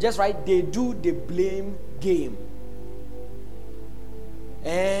 So just right, they do the blame game.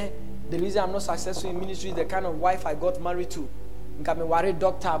 The reason I'm not successful in ministry is the kind of wife I got married to. I'm worried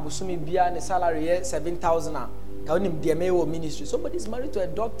doctor, busumi bia and the salary 7,000. Ministry. Somebody's married to a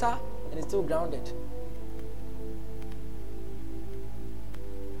doctor and is still grounded.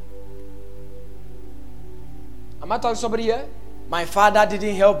 Am I talking to somebody here? My father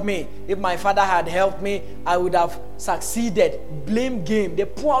didn't help me. If my father had helped me, I would have succeeded. Blame game. The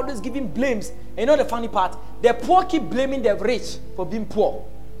poor are always giving blames. And you know the funny part? The poor keep blaming the rich for being poor.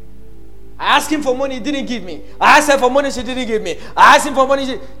 I asked him for money, he didn't give me. I asked her for money, she didn't give me. I asked him for money,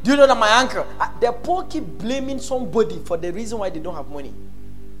 do you know that my uncle? The poor keep blaming somebody for the reason why they don't have money.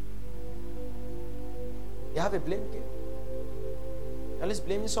 They have a blame game. They're always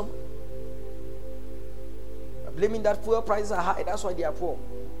blaming someone. Blaming that fuel prices are high, that's why they are poor.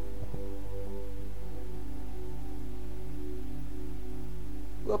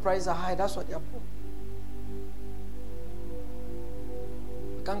 Fuel prices are high, that's why they are poor.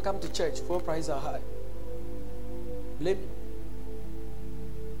 I can't come to church, fuel prices are high. Blame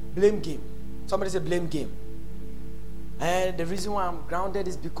game. Somebody say blame game. And the reason why I'm grounded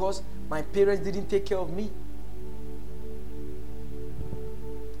is because my parents didn't take care of me.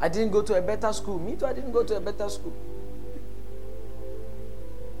 I didn't go to a better school. Me too, I didn't go to a better school.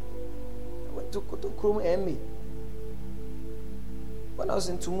 I went to Koto Krom MA. When I was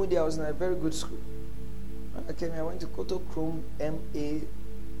in Tumudi, I was in a very good school. When I came here, I went to Koto Krom MA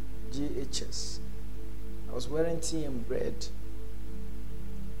GHS. I was wearing tea and bread.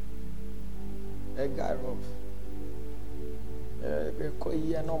 A guy rough.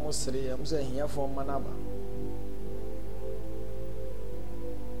 I'm saying here from Manaba.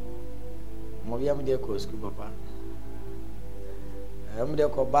 I'm there to school, Papa. I'm there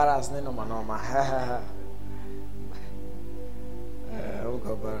to barras, no man. I'm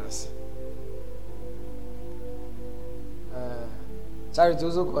go barras. Sorry, to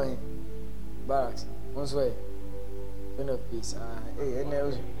also going barracks. Once way. Fin of peace.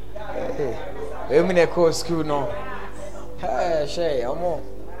 Hey, I'm in a school no. Hey, Shay, I'm more.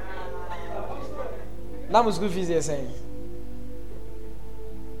 Now, school fees are saying.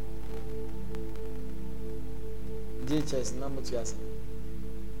 JHS number 2.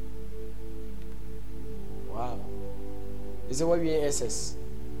 Wow. Is it what we SS?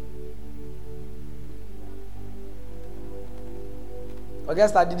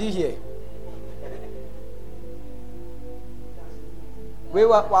 Augusta, did you hear? We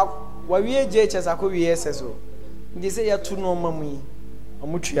were JHS, I could be SS. They say you're too normal. I'm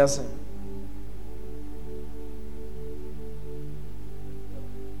much yes.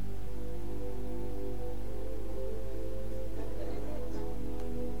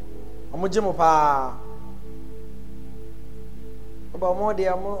 I'm a jimo pa. About more day,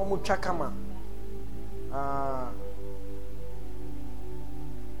 I'm a chakama.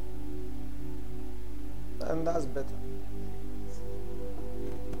 And that's better.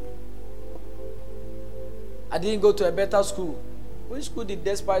 I didn't go to a better school. Which school did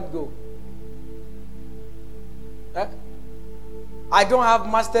Despite go? I don't have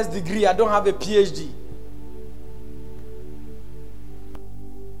master's degree. I don't have a PhD.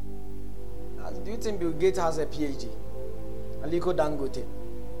 Do you think Bill Gates has a PhD? Aliko Dangote.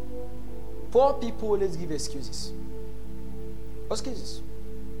 Poor people always give excuses. Excuses.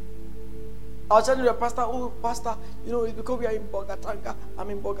 I was telling the pastor, pastor, it's because we are in Bogatanga. I'm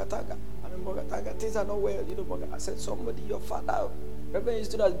in Bogatanga. Things are not well, I said, somebody, your father, Reverend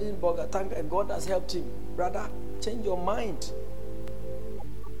Institute has been in Bogatanga and God has helped him. Brother, change your mind.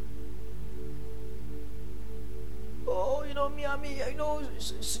 Oh, me,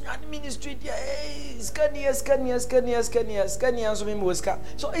 ministry, Scania.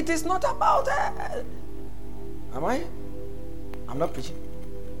 So it is not about Am I? I'm not preaching.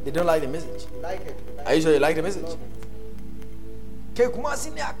 They don't like the message. Like it. Are you sure you like the message? Yeah,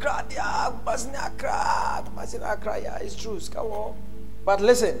 it's true. But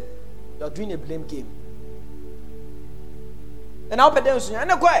listen, you're doing a blame game. And now,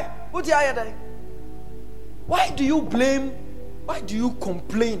 why do you blame? Why do you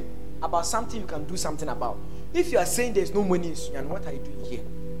complain about something you can do something about? If you are saying there's no money in Sunya, what are you doing here?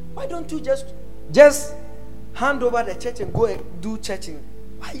 Why don't you just hand over the church and go and do church?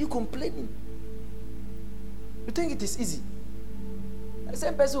 Why are you complaining? You think it is easy? The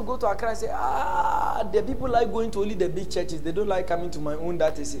same person will go to Accra and say, the people like going to only the big churches. They don't like coming to my own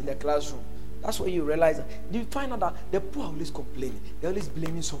that is in the classroom. That's what you realize. Do you find out that the poor are always complaining? They're always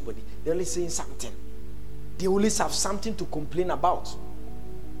blaming somebody. They're always saying something. They always have something to complain about.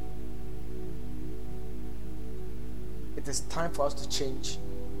 It is time for us to change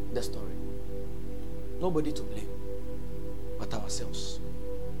the story. Nobody to blame but ourselves.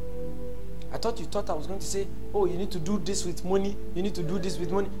 I thought you thought I was going to say, you need to do this with money. You need to do this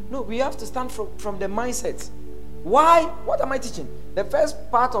with money. No, we have to stand from the mindset. Why? What am I teaching? The first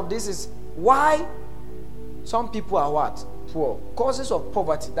part of this is why some people are what? Poor. Causes of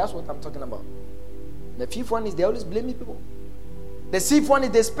poverty. That's what I'm talking about. The fifth one is they always blaming people. The sixth one is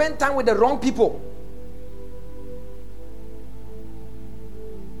they spend time with the wrong people.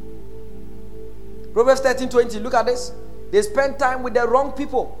 Proverbs 13:20. Look at this. They spend time with the wrong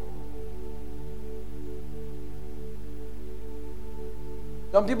people.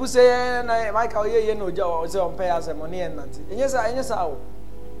 Some people say, Micah, money and nothing. Yes, I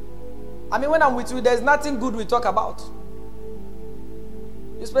mean, when I'm with you, there's nothing good we talk about.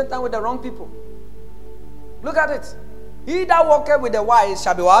 You spend time with the wrong people. Look at it. He that walketh with the wise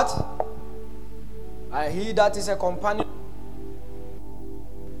shall be what? He that is a companion.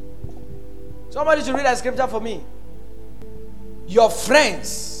 Somebody should read a scripture for me. Your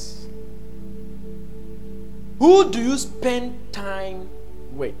friends. Who do you spend time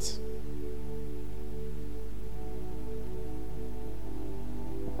with?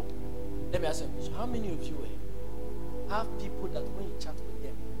 Let me ask you a question. How many of you have people that when you chat with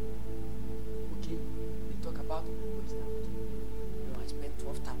them, okay, they talk about what is that? I spent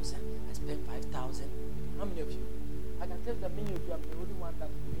 12,000, I spent 5,000. How many of you? I can tell that many of you, I'm the only one that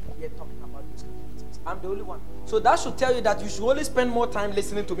here talking about this kind of things. I'm the only one. So that should tell you that you should only spend more time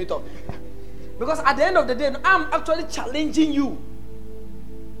listening to me talk. Because at the end of the day, I'm actually challenging you.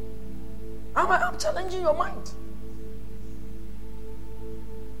 I'm challenging your mind.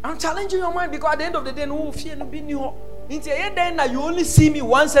 I'm challenging your mind because at the end of the day, no fear no be new. You only see me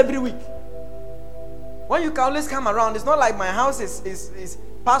once every week. When you can always come around, it's not like my house is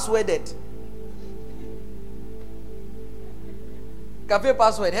passworded. Cafe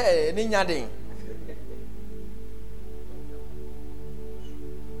password, hey, ninya ding.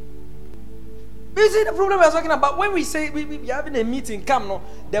 You see the problem we're talking about when we say we are having a meeting, come no,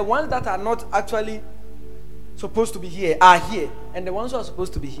 the ones that are not actually supposed to be here are here, and the ones who are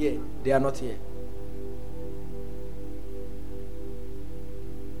supposed to be here, they are not here.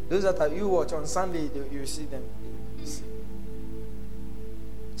 Those that are, you watch on Sunday, you see them.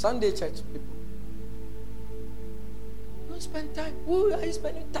 Sunday church people. Don't spend time. Who are you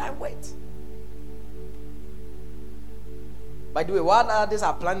spending time with? By the way, what others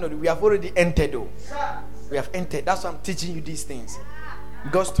are planning, we have already entered though. We have entered. That's why I'm teaching you these things.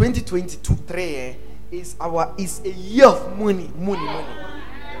 Because 2022 is a year of money. It's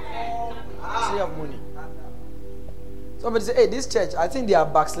a year of money. Somebody say, hey, this church, I think they are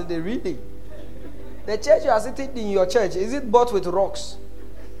backsliding. Really? The church you are sitting in your church, is it bought with rocks?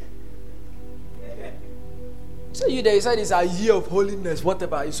 So you decide it's a year of holiness,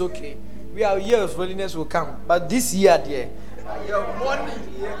 whatever, it's okay. We are year of holiness will come. But this year, dear, money.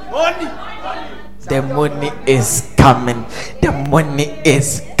 The money is coming. The money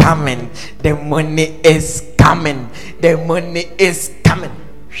is coming. The money is coming. The money is coming.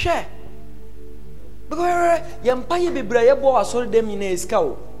 Share. Because yampaye bebraya bo asori dem ina iska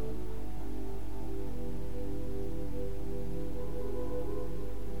o.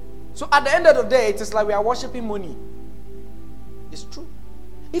 So at the end of the day, it is like we are worshiping money. It's true.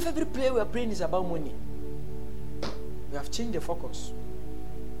 If every prayer we are praying is about money, we have changed the focus.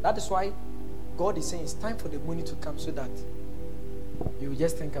 That is why God is saying it's time for the money to come, so that you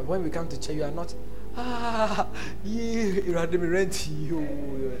just think of when we come to church, you are not, rent you.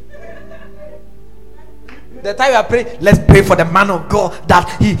 The time you are praying, let's pray for the man of God that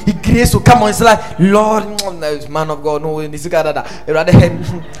he grace to come on his life. Lord, man of God, no, this guy that rather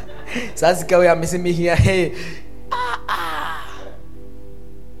so that's the way I'm missing me here. Hey, I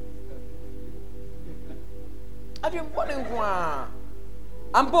didn't want to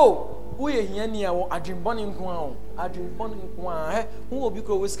Ambo, we are here near I didn't want to I didn't want to who will be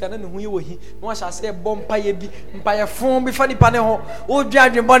close cannon who you were he. One shall say, bomb by a phone before the panel. Oh,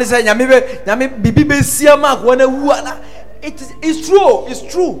 Judge Bonnie said, Yami, Bibi, Siamak, when a water. It's true, it's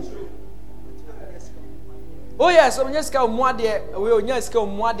true. Oh, yes, I'm just going to we will just go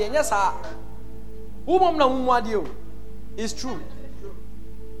more than yes, sir. Woman, no more. It's true.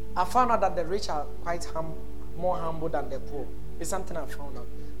 I found out that the rich are quite more humble than the poor. It's something I found out.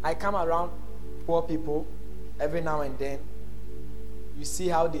 I come around poor people every now and then. You see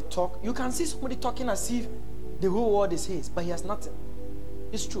how they talk. You can see somebody talking as if the whole world is his, but he has nothing.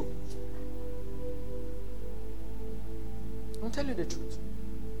 It's true. I'll tell you the truth.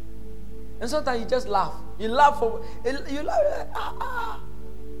 And sometimes you just laugh. You laugh.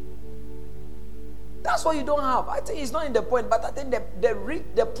 That's what you don't have. I think it's not in the point, but I think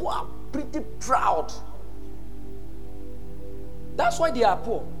the poor are pretty proud. That's why they are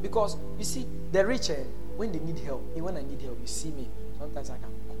poor. Because, you see, the rich, when they need help, when I need help, you see me. Sometimes I can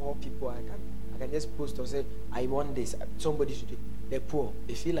call people, I can just post or say, I want this. Somebody should do it. They're poor.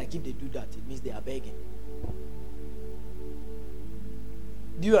 They feel like if they do that, it means they are begging.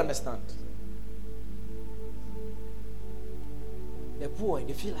 Do you understand? They're poor and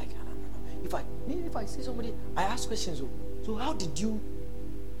they feel like, if I see somebody, I ask questions. So how did you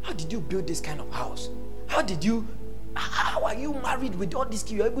build this kind of house? How are you married with all these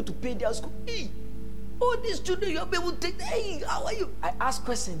kids? You're able to pay their school. Hey, all these children you're able to take. Hey, how are you? I ask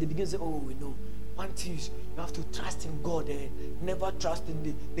questions. They begin to say, oh, one thing is you have to trust in God. Never trust in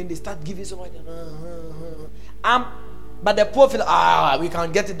the. Then they start giving somebody. But the poor feel, we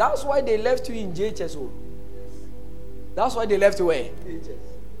can't get it. That's why they left you in JHS. That's why they left you where?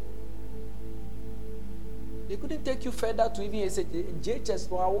 They couldn't take you further to even say JHS.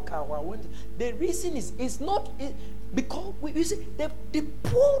 The reason is it's not because you see the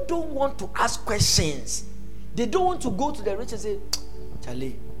poor don't want to ask questions. They don't want to go to the rich and say,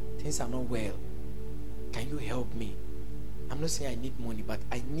 Charlie, things are not well. Can you help me? I'm not saying I need money, but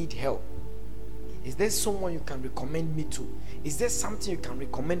I need help. Is there someone you can recommend me to? Is there something you can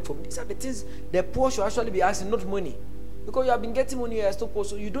recommend for me? These are the things the poor should actually be asking, not money. Because you have been getting money, you are still poor,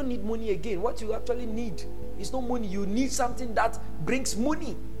 so you don't need money again. What you actually need is not money. You need something that brings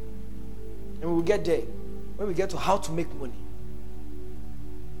money. And we will get there when we get to how to make money.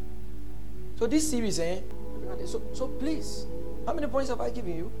 So this series, so please, how many points have I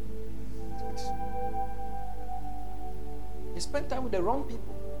given you? You spend time with the wrong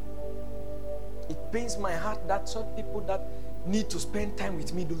people. It pains my heart that some people that need to spend time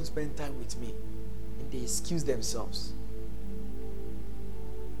with me don't spend time with me. And they excuse themselves.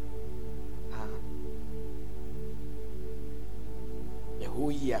 The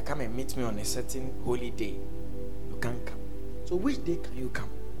whole year, come and meet me on a certain holy day. You can't come. So which day can you come?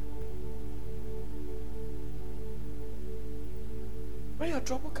 When your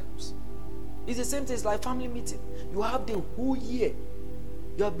trouble comes. It's the same thing as like family meeting. You have the whole year.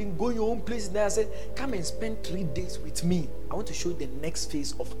 You have been going your own place there. I said, come and spend 3 days with me. I want to show you the next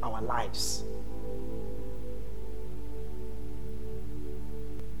phase of our lives.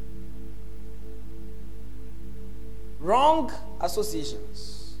 Wrong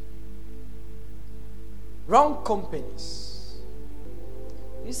associations. Wrong companies.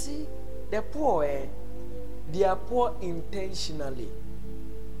 You see, the poor, they are poor intentionally.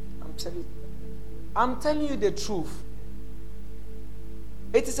 I'm telling you the truth.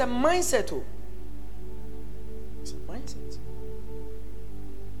 It is a mindset. It's a mindset.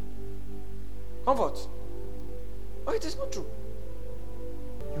 Comfort. Oh, it is not true.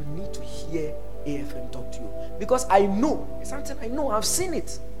 You need to hear AFM talk to you. Because I know, it's something I know, I've seen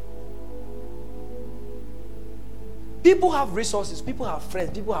it. People have resources, people have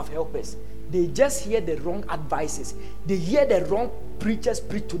friends, people have helpers. They just hear the wrong advices. They hear the wrong preachers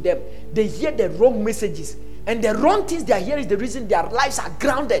preach to them. They hear the wrong messages. And the wrong things they are hearing is the reason their lives are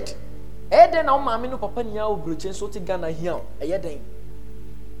grounded.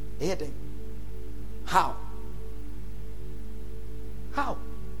 How? How?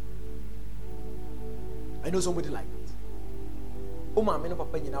 I know somebody like that. Oh, my man,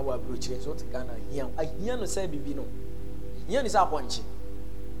 papa, you know what I'm saying? So, Ghana, I hear no say, baby, no. Here is a punching.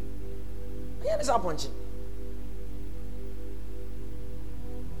 Here is a punching.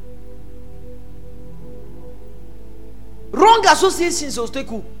 Wrong associations,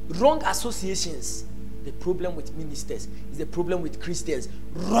 Osteku. Wrong associations. The problem with ministers is the problem with Christians.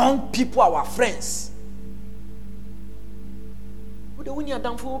 Wrong people are our friends. When you are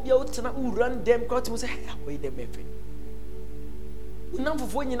down for who run them, say, wait a minute.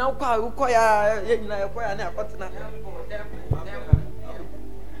 When you now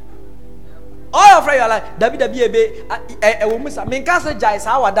all of you are like, a woman, I mean, can't say,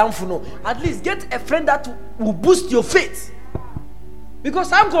 down for no. At least get a friend that will boost your faith.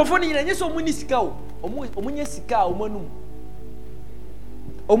 Because I'm confronting you, and you're so municipal. Omunya sika omanum.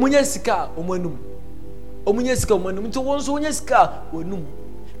 Omunya sika omanum. Omunya sika omanum. Into one so omunya sika onum.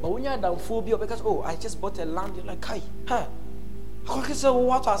 But when you're down phobia because I just bought a land, you're like, hi, ha. I can't say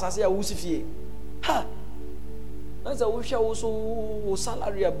what I say. I will see, ha. That's a wish also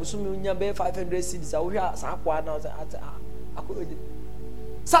salary. Busumi unya be 500 cedis. I wish I now.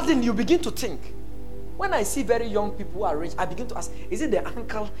 Suddenly you begin to think. When I see very young people who are rich, I begin to ask, is it the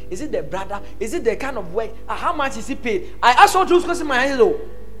uncle? Is it the brother? Is it the kind of work? How much is he paid? I ask all those questions in my head though.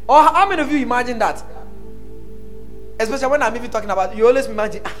 Or how many of you imagine that? Especially when I'm even talking about, you always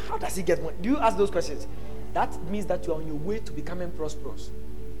imagine, how does he get money? Do you ask those questions? That means that you are on your way to becoming prosperous.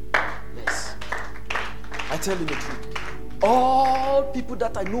 Yes. I tell you the truth. All people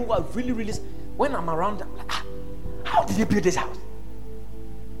that I know are really, really, when I'm around them, like, how did he build this house?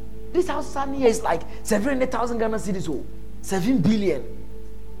 This house here is like 700,000 Ghana cedis, 7 billion.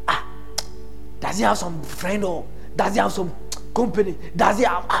 Does he have some friend or does he have some company? Does he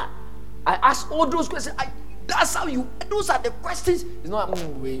have? I ask all those questions. That's how you. Those are the questions. It's not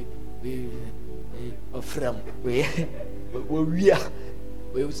we from we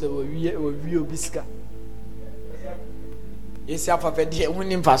biska. Yes, I have a day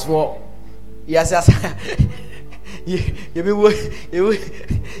winning passport. Yes, yes. You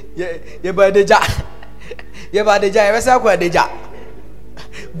by the jar. You by the jar.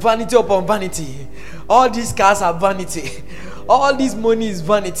 Vanity upon vanity. All these cars are vanity. All this money is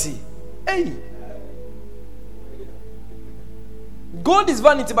vanity. Hey, gold is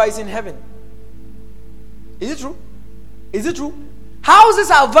vanity, but it's in heaven. Is it true? Is it true?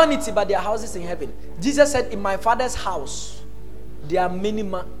 Houses are vanity, but there are houses in heaven. Jesus said, "In my Father's house, there are many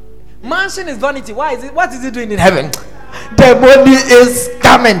mansion is vanity. Why is it? What is it doing in heaven? The money is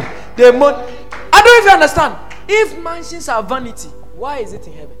coming. The money. I don't know if you understand. If mansions are vanity, why is it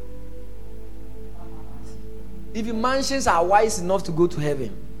in heaven? If mansions are wise enough to go to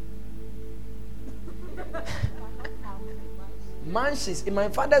heaven, mansions in my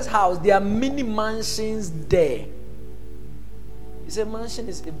Father's house, there are many mansions there. He said, mansion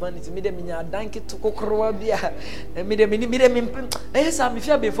is a vanity.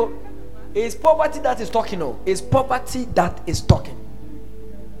 It's poverty that is talking. No, it's poverty that is talking.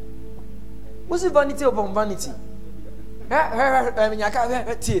 What's the vanity upon vanity? Let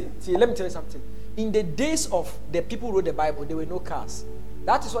me tell you something. In the days of the people who wrote the Bible, there were no cars.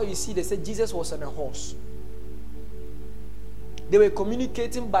 That is why you see they said Jesus was on a horse. They were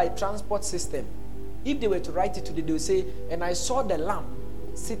communicating by transport system. If they were to write it today, they would say, and I saw the lamb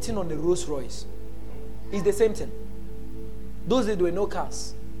sitting on the Rolls Royce. It's the same thing. Those days there were no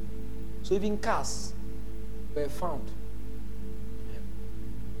cars. So even cars were found.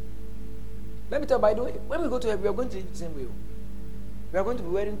 Let me tell you, by the way, when we go to heaven, we are going to eat the same way. We are going to be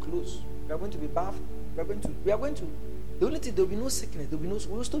wearing clothes. We are going to be bathed. We are going to. The only thing, there will be no sickness. There will be no.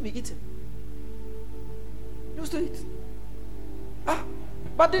 We will still be eating. We will still eat.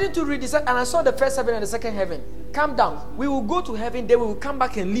 But didn't you read this? And I saw the first heaven and the second heaven come down. We will go to heaven, then we will come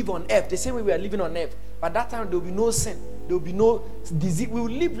back and live on earth. The same way we are living on earth. But that time there will be no sin. There will be no disease. We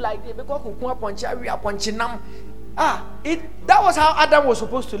will live like that. That was how Adam was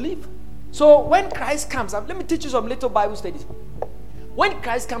supposed to live. So when Christ comes, let me teach you some little Bible studies. When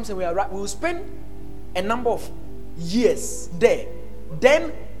Christ comes and we will spend a number of years there.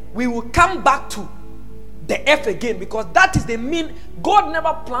 Then we will come back to the earth again, because that is the mean. God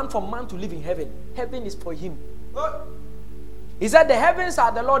never planned for man to live in heaven. Heaven is for him. He said the heavens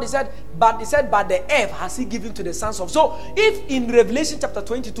are the Lord. He said, but the earth has he given to the sons of. So if in Revelation chapter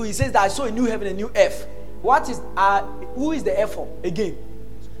 22 he says that I saw a new heaven and a new earth, who is the earth for again?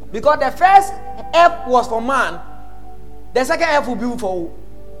 Because the first earth was for man, the second earth will be for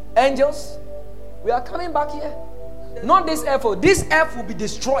angels. We are coming back here. Not this earth. This earth will be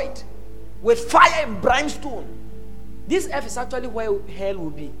destroyed with fire and brimstone. This earth is actually where hell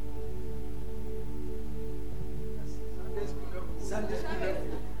will be.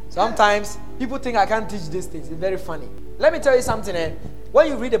 Sometimes people think I can't teach these things. It's very funny. Let me tell you something. When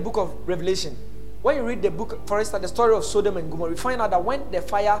you read the book of Revelation, when you read the book, for instance, the story of Sodom and Gomorrah, you find out that when the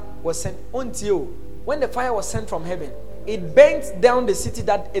fire was sent from heaven, it burnt down the city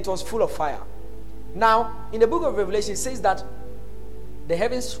that it was full of fire. Now, in the book of Revelation, it says that the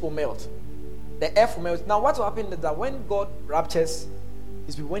heavens will melt, the earth will melt. Now, what will happen is that when God raptures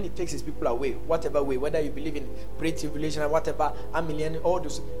his people, when he takes his people away, whatever way, whether you believe in pre-tribulation or whatever, a million, all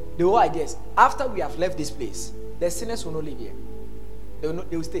those, the whole idea is, after we have left this place, the sinners will not live here.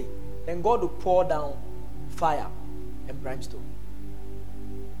 They will stay. Then God will pour down fire and brimstone.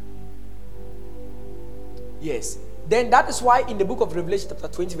 Yes. Then that is why in the book of Revelation chapter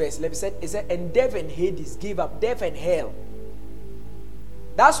 20 verse 11 it said, and death and Hades gave up, death and hell.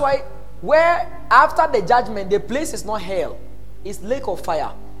 That's why where after the judgment the place is not hell, it's lake of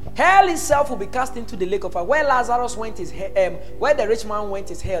fire. Hell itself will be cast into the lake of fire. Where Lazarus went is where the rich man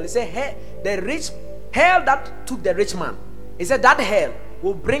went is hell. It said hell that took the rich man. It said that hell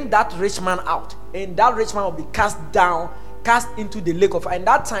will bring that rich man out, and that rich man will be cast into the lake of fire. And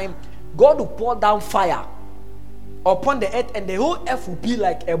that time God will pour down fire upon the earth, and the whole earth will be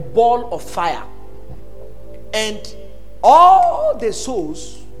like a ball of fire, and all the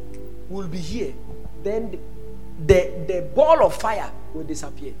souls will be here. Then the ball of fire will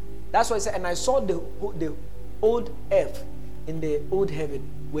disappear. That's why I said, and I saw the old earth and the old heaven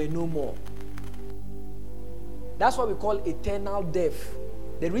were no more. That's what we call eternal death.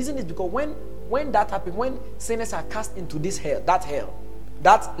 The reason is because when that happens, when sinners are cast into this hell,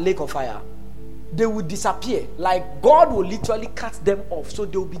 that lake of fire, they will disappear. Like God will literally cut them off. So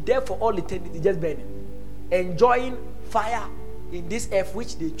they will be there for all eternity, just burning, enjoying fire in this earth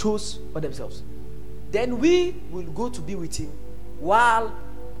which they chose for themselves. Then we will go to be with him while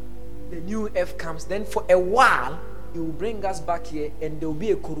the new earth comes. Then for a while, he will bring us back here, and there will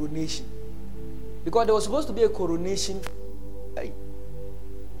be a coronation. Because there was supposed to be a coronation. Hey,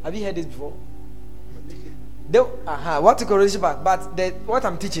 have you heard this before? What's a coronation back? But what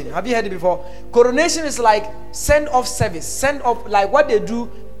I'm teaching, have you heard it before? Coronation is like send off service, send off, like what they do.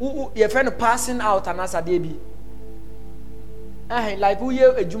 Your friend passing out and as a baby. Like who ye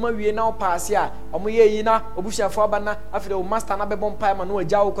a juma we now pass here. Yina obusha for bana after the master na bebon pie man no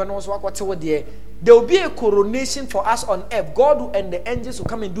jaw ko no so akwete there. There will be a coronation for us on earth. God and the angels will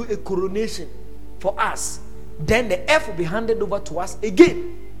come and do a coronation for us. Then the earth will be handed over to us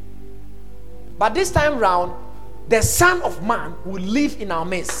again. But this time round, the Son of Man will live in our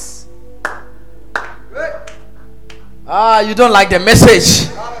midst. You don't like the message.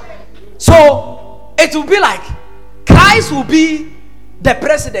 So it will be like Christ will be the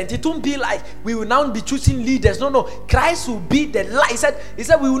president. It won't be like we will now be choosing leaders. No. Christ will be the light. He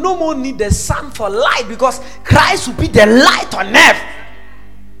said we will no more need the sun for light, because Christ will be the light on earth.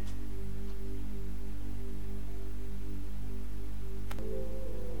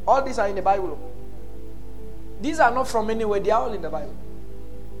 All these are in the Bible. These are not from anywhere. They are all in the Bible.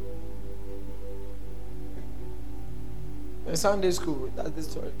 In Sunday school, that's the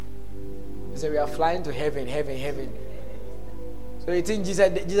story. They say we are flying to heaven. So you think Jesus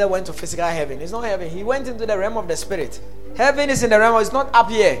went to physical heaven? It's not heaven. He went into the realm of the spirit. Heaven is in the realm. It's not up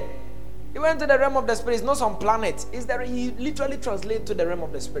here. He went to the realm of the spirit. It's not some planet. He literally translated to the realm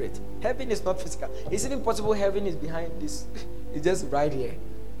of the spirit. Heaven is not physical. Is it impossible? Heaven is behind this. It's just right here.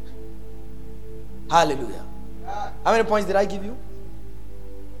 Hallelujah. How many points did I give you?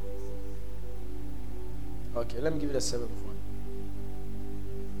 Okay, let me give you the 7th one.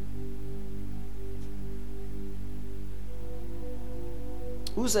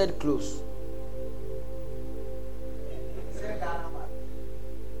 Who said close?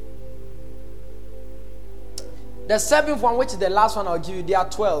 The seventh one, which is the last one I'll give you, there are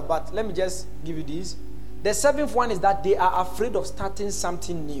 12, but let me just give you these. The seventh one is that they are afraid of starting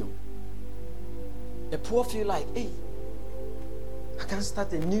something new. The poor feel like, hey, I can't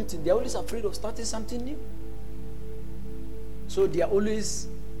start a new thing. They're always afraid of starting something new. So they are always,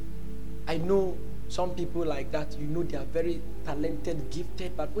 I know some people like that, you know, they are very talented,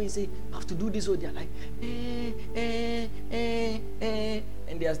 gifted, but when you say, I have to do this, they're like, and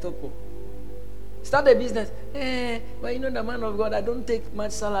they are still poor. Start a business, but you know, the man of God, I don't take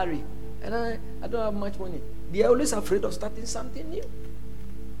much salary. I don't have much money. They are always afraid of starting something new.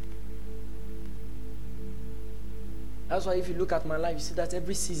 That's why if you look at my life, you see that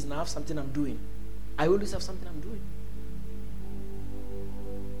every season I have something I'm doing. I always have something I'm doing.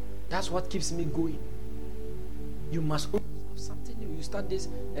 That's what keeps me going. You must always have something new. You start this,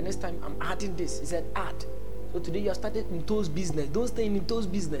 the next time I'm adding this. He said add. So today you have started in toast business. Don't stay in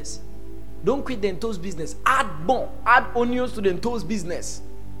toast business. Don't quit the toast business. Add more. Add onions to the toast business.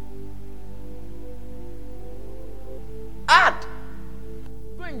 Add.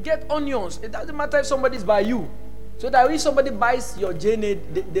 Go and get onions. It doesn't matter if somebody's by you. So that if somebody buys your jene,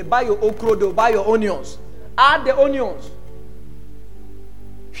 they buy your okra, they'll buy your onions. Add the onions.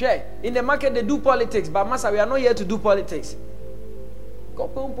 Share. In the market they do politics, but master, we are not here to do politics.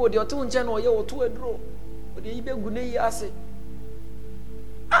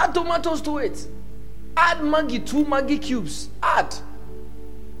 Add tomatoes to it. Add Maggi, 2 Maggi cubes. Add.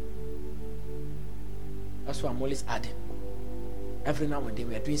 That's why I'm always adding. Every now and then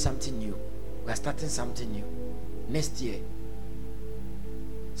we are doing something new. We are starting something new. Next year,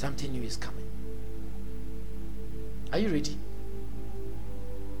 something new is coming. Are you ready?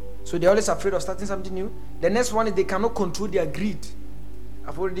 So they're always afraid of starting something new. The next one is they cannot control their greed.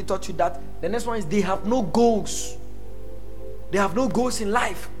 I've already taught you that. The next one is they have no goals. They have no goals in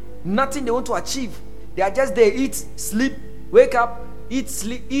life. Nothing they want to achieve. They are just there, eat, sleep, wake up, eat,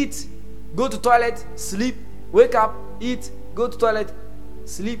 sleep, eat, go to toilet, sleep, wake up, eat, go to toilet,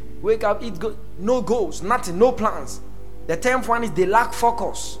 sleep, wake up, eat, go. No goals, nothing, no plans. The 10th one is they lack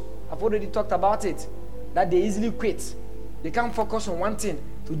focus. I've already talked about it. That they easily quit. They can't focus on one thing.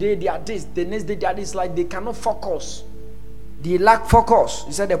 Today they are this, the next day they are this. Like they cannot focus. They lack focus.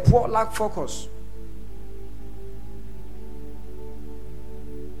 He said the poor lack focus.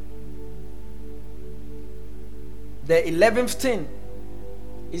 The 11th thing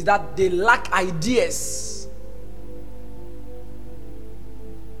is that they lack ideas.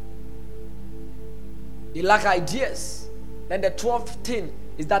 They lack ideas. Then the 12th thing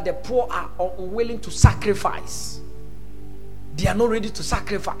is that the poor are unwilling to sacrifice. They are not ready to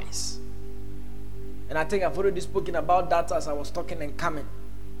sacrifice. And I think I've already spoken about that as I was talking and coming.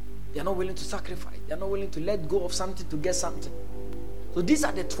 They are not willing to sacrifice. They are not willing to let go of something to get something. So these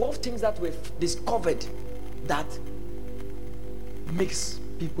are the 12 things that we've discovered that makes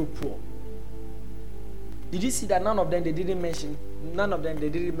people poor. Did you see that none of them they didn't mention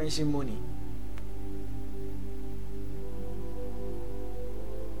money?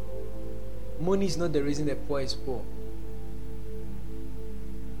 Money is not the reason the poor is poor.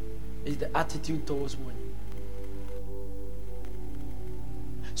 It's the attitude towards money.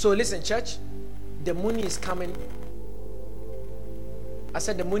 So listen, church, the money is coming. I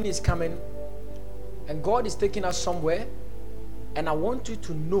said the money is coming, and God is taking us somewhere. And I want you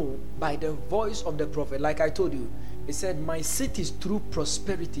to know by the voice of the prophet, like I told you, he said, my cities through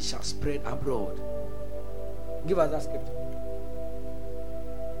prosperity shall spread abroad. Give us that scripture.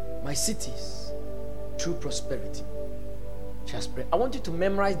 My cities through prosperity shall spread. I want you to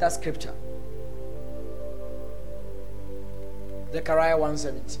memorize that scripture. Zechariah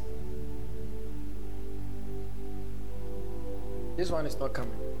 1:17. This one is not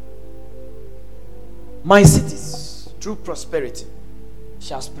coming. My cities through prosperity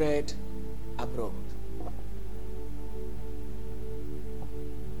shall spread abroad.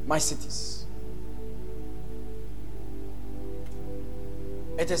 My cities.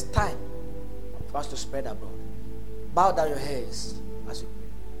 It is time for us to spread abroad. Bow down your heads as you pray.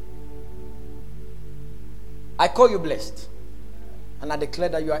 I call you blessed, and I declare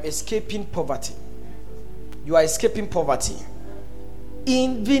that you are escaping poverty. You are escaping poverty.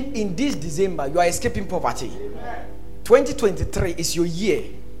 Even in this December, you are escaping poverty. 2023 is your year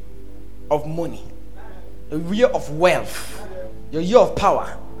of money, your year of wealth, your year of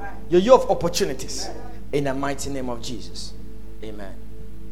power, your year of opportunities. In the mighty name of Jesus. Amen.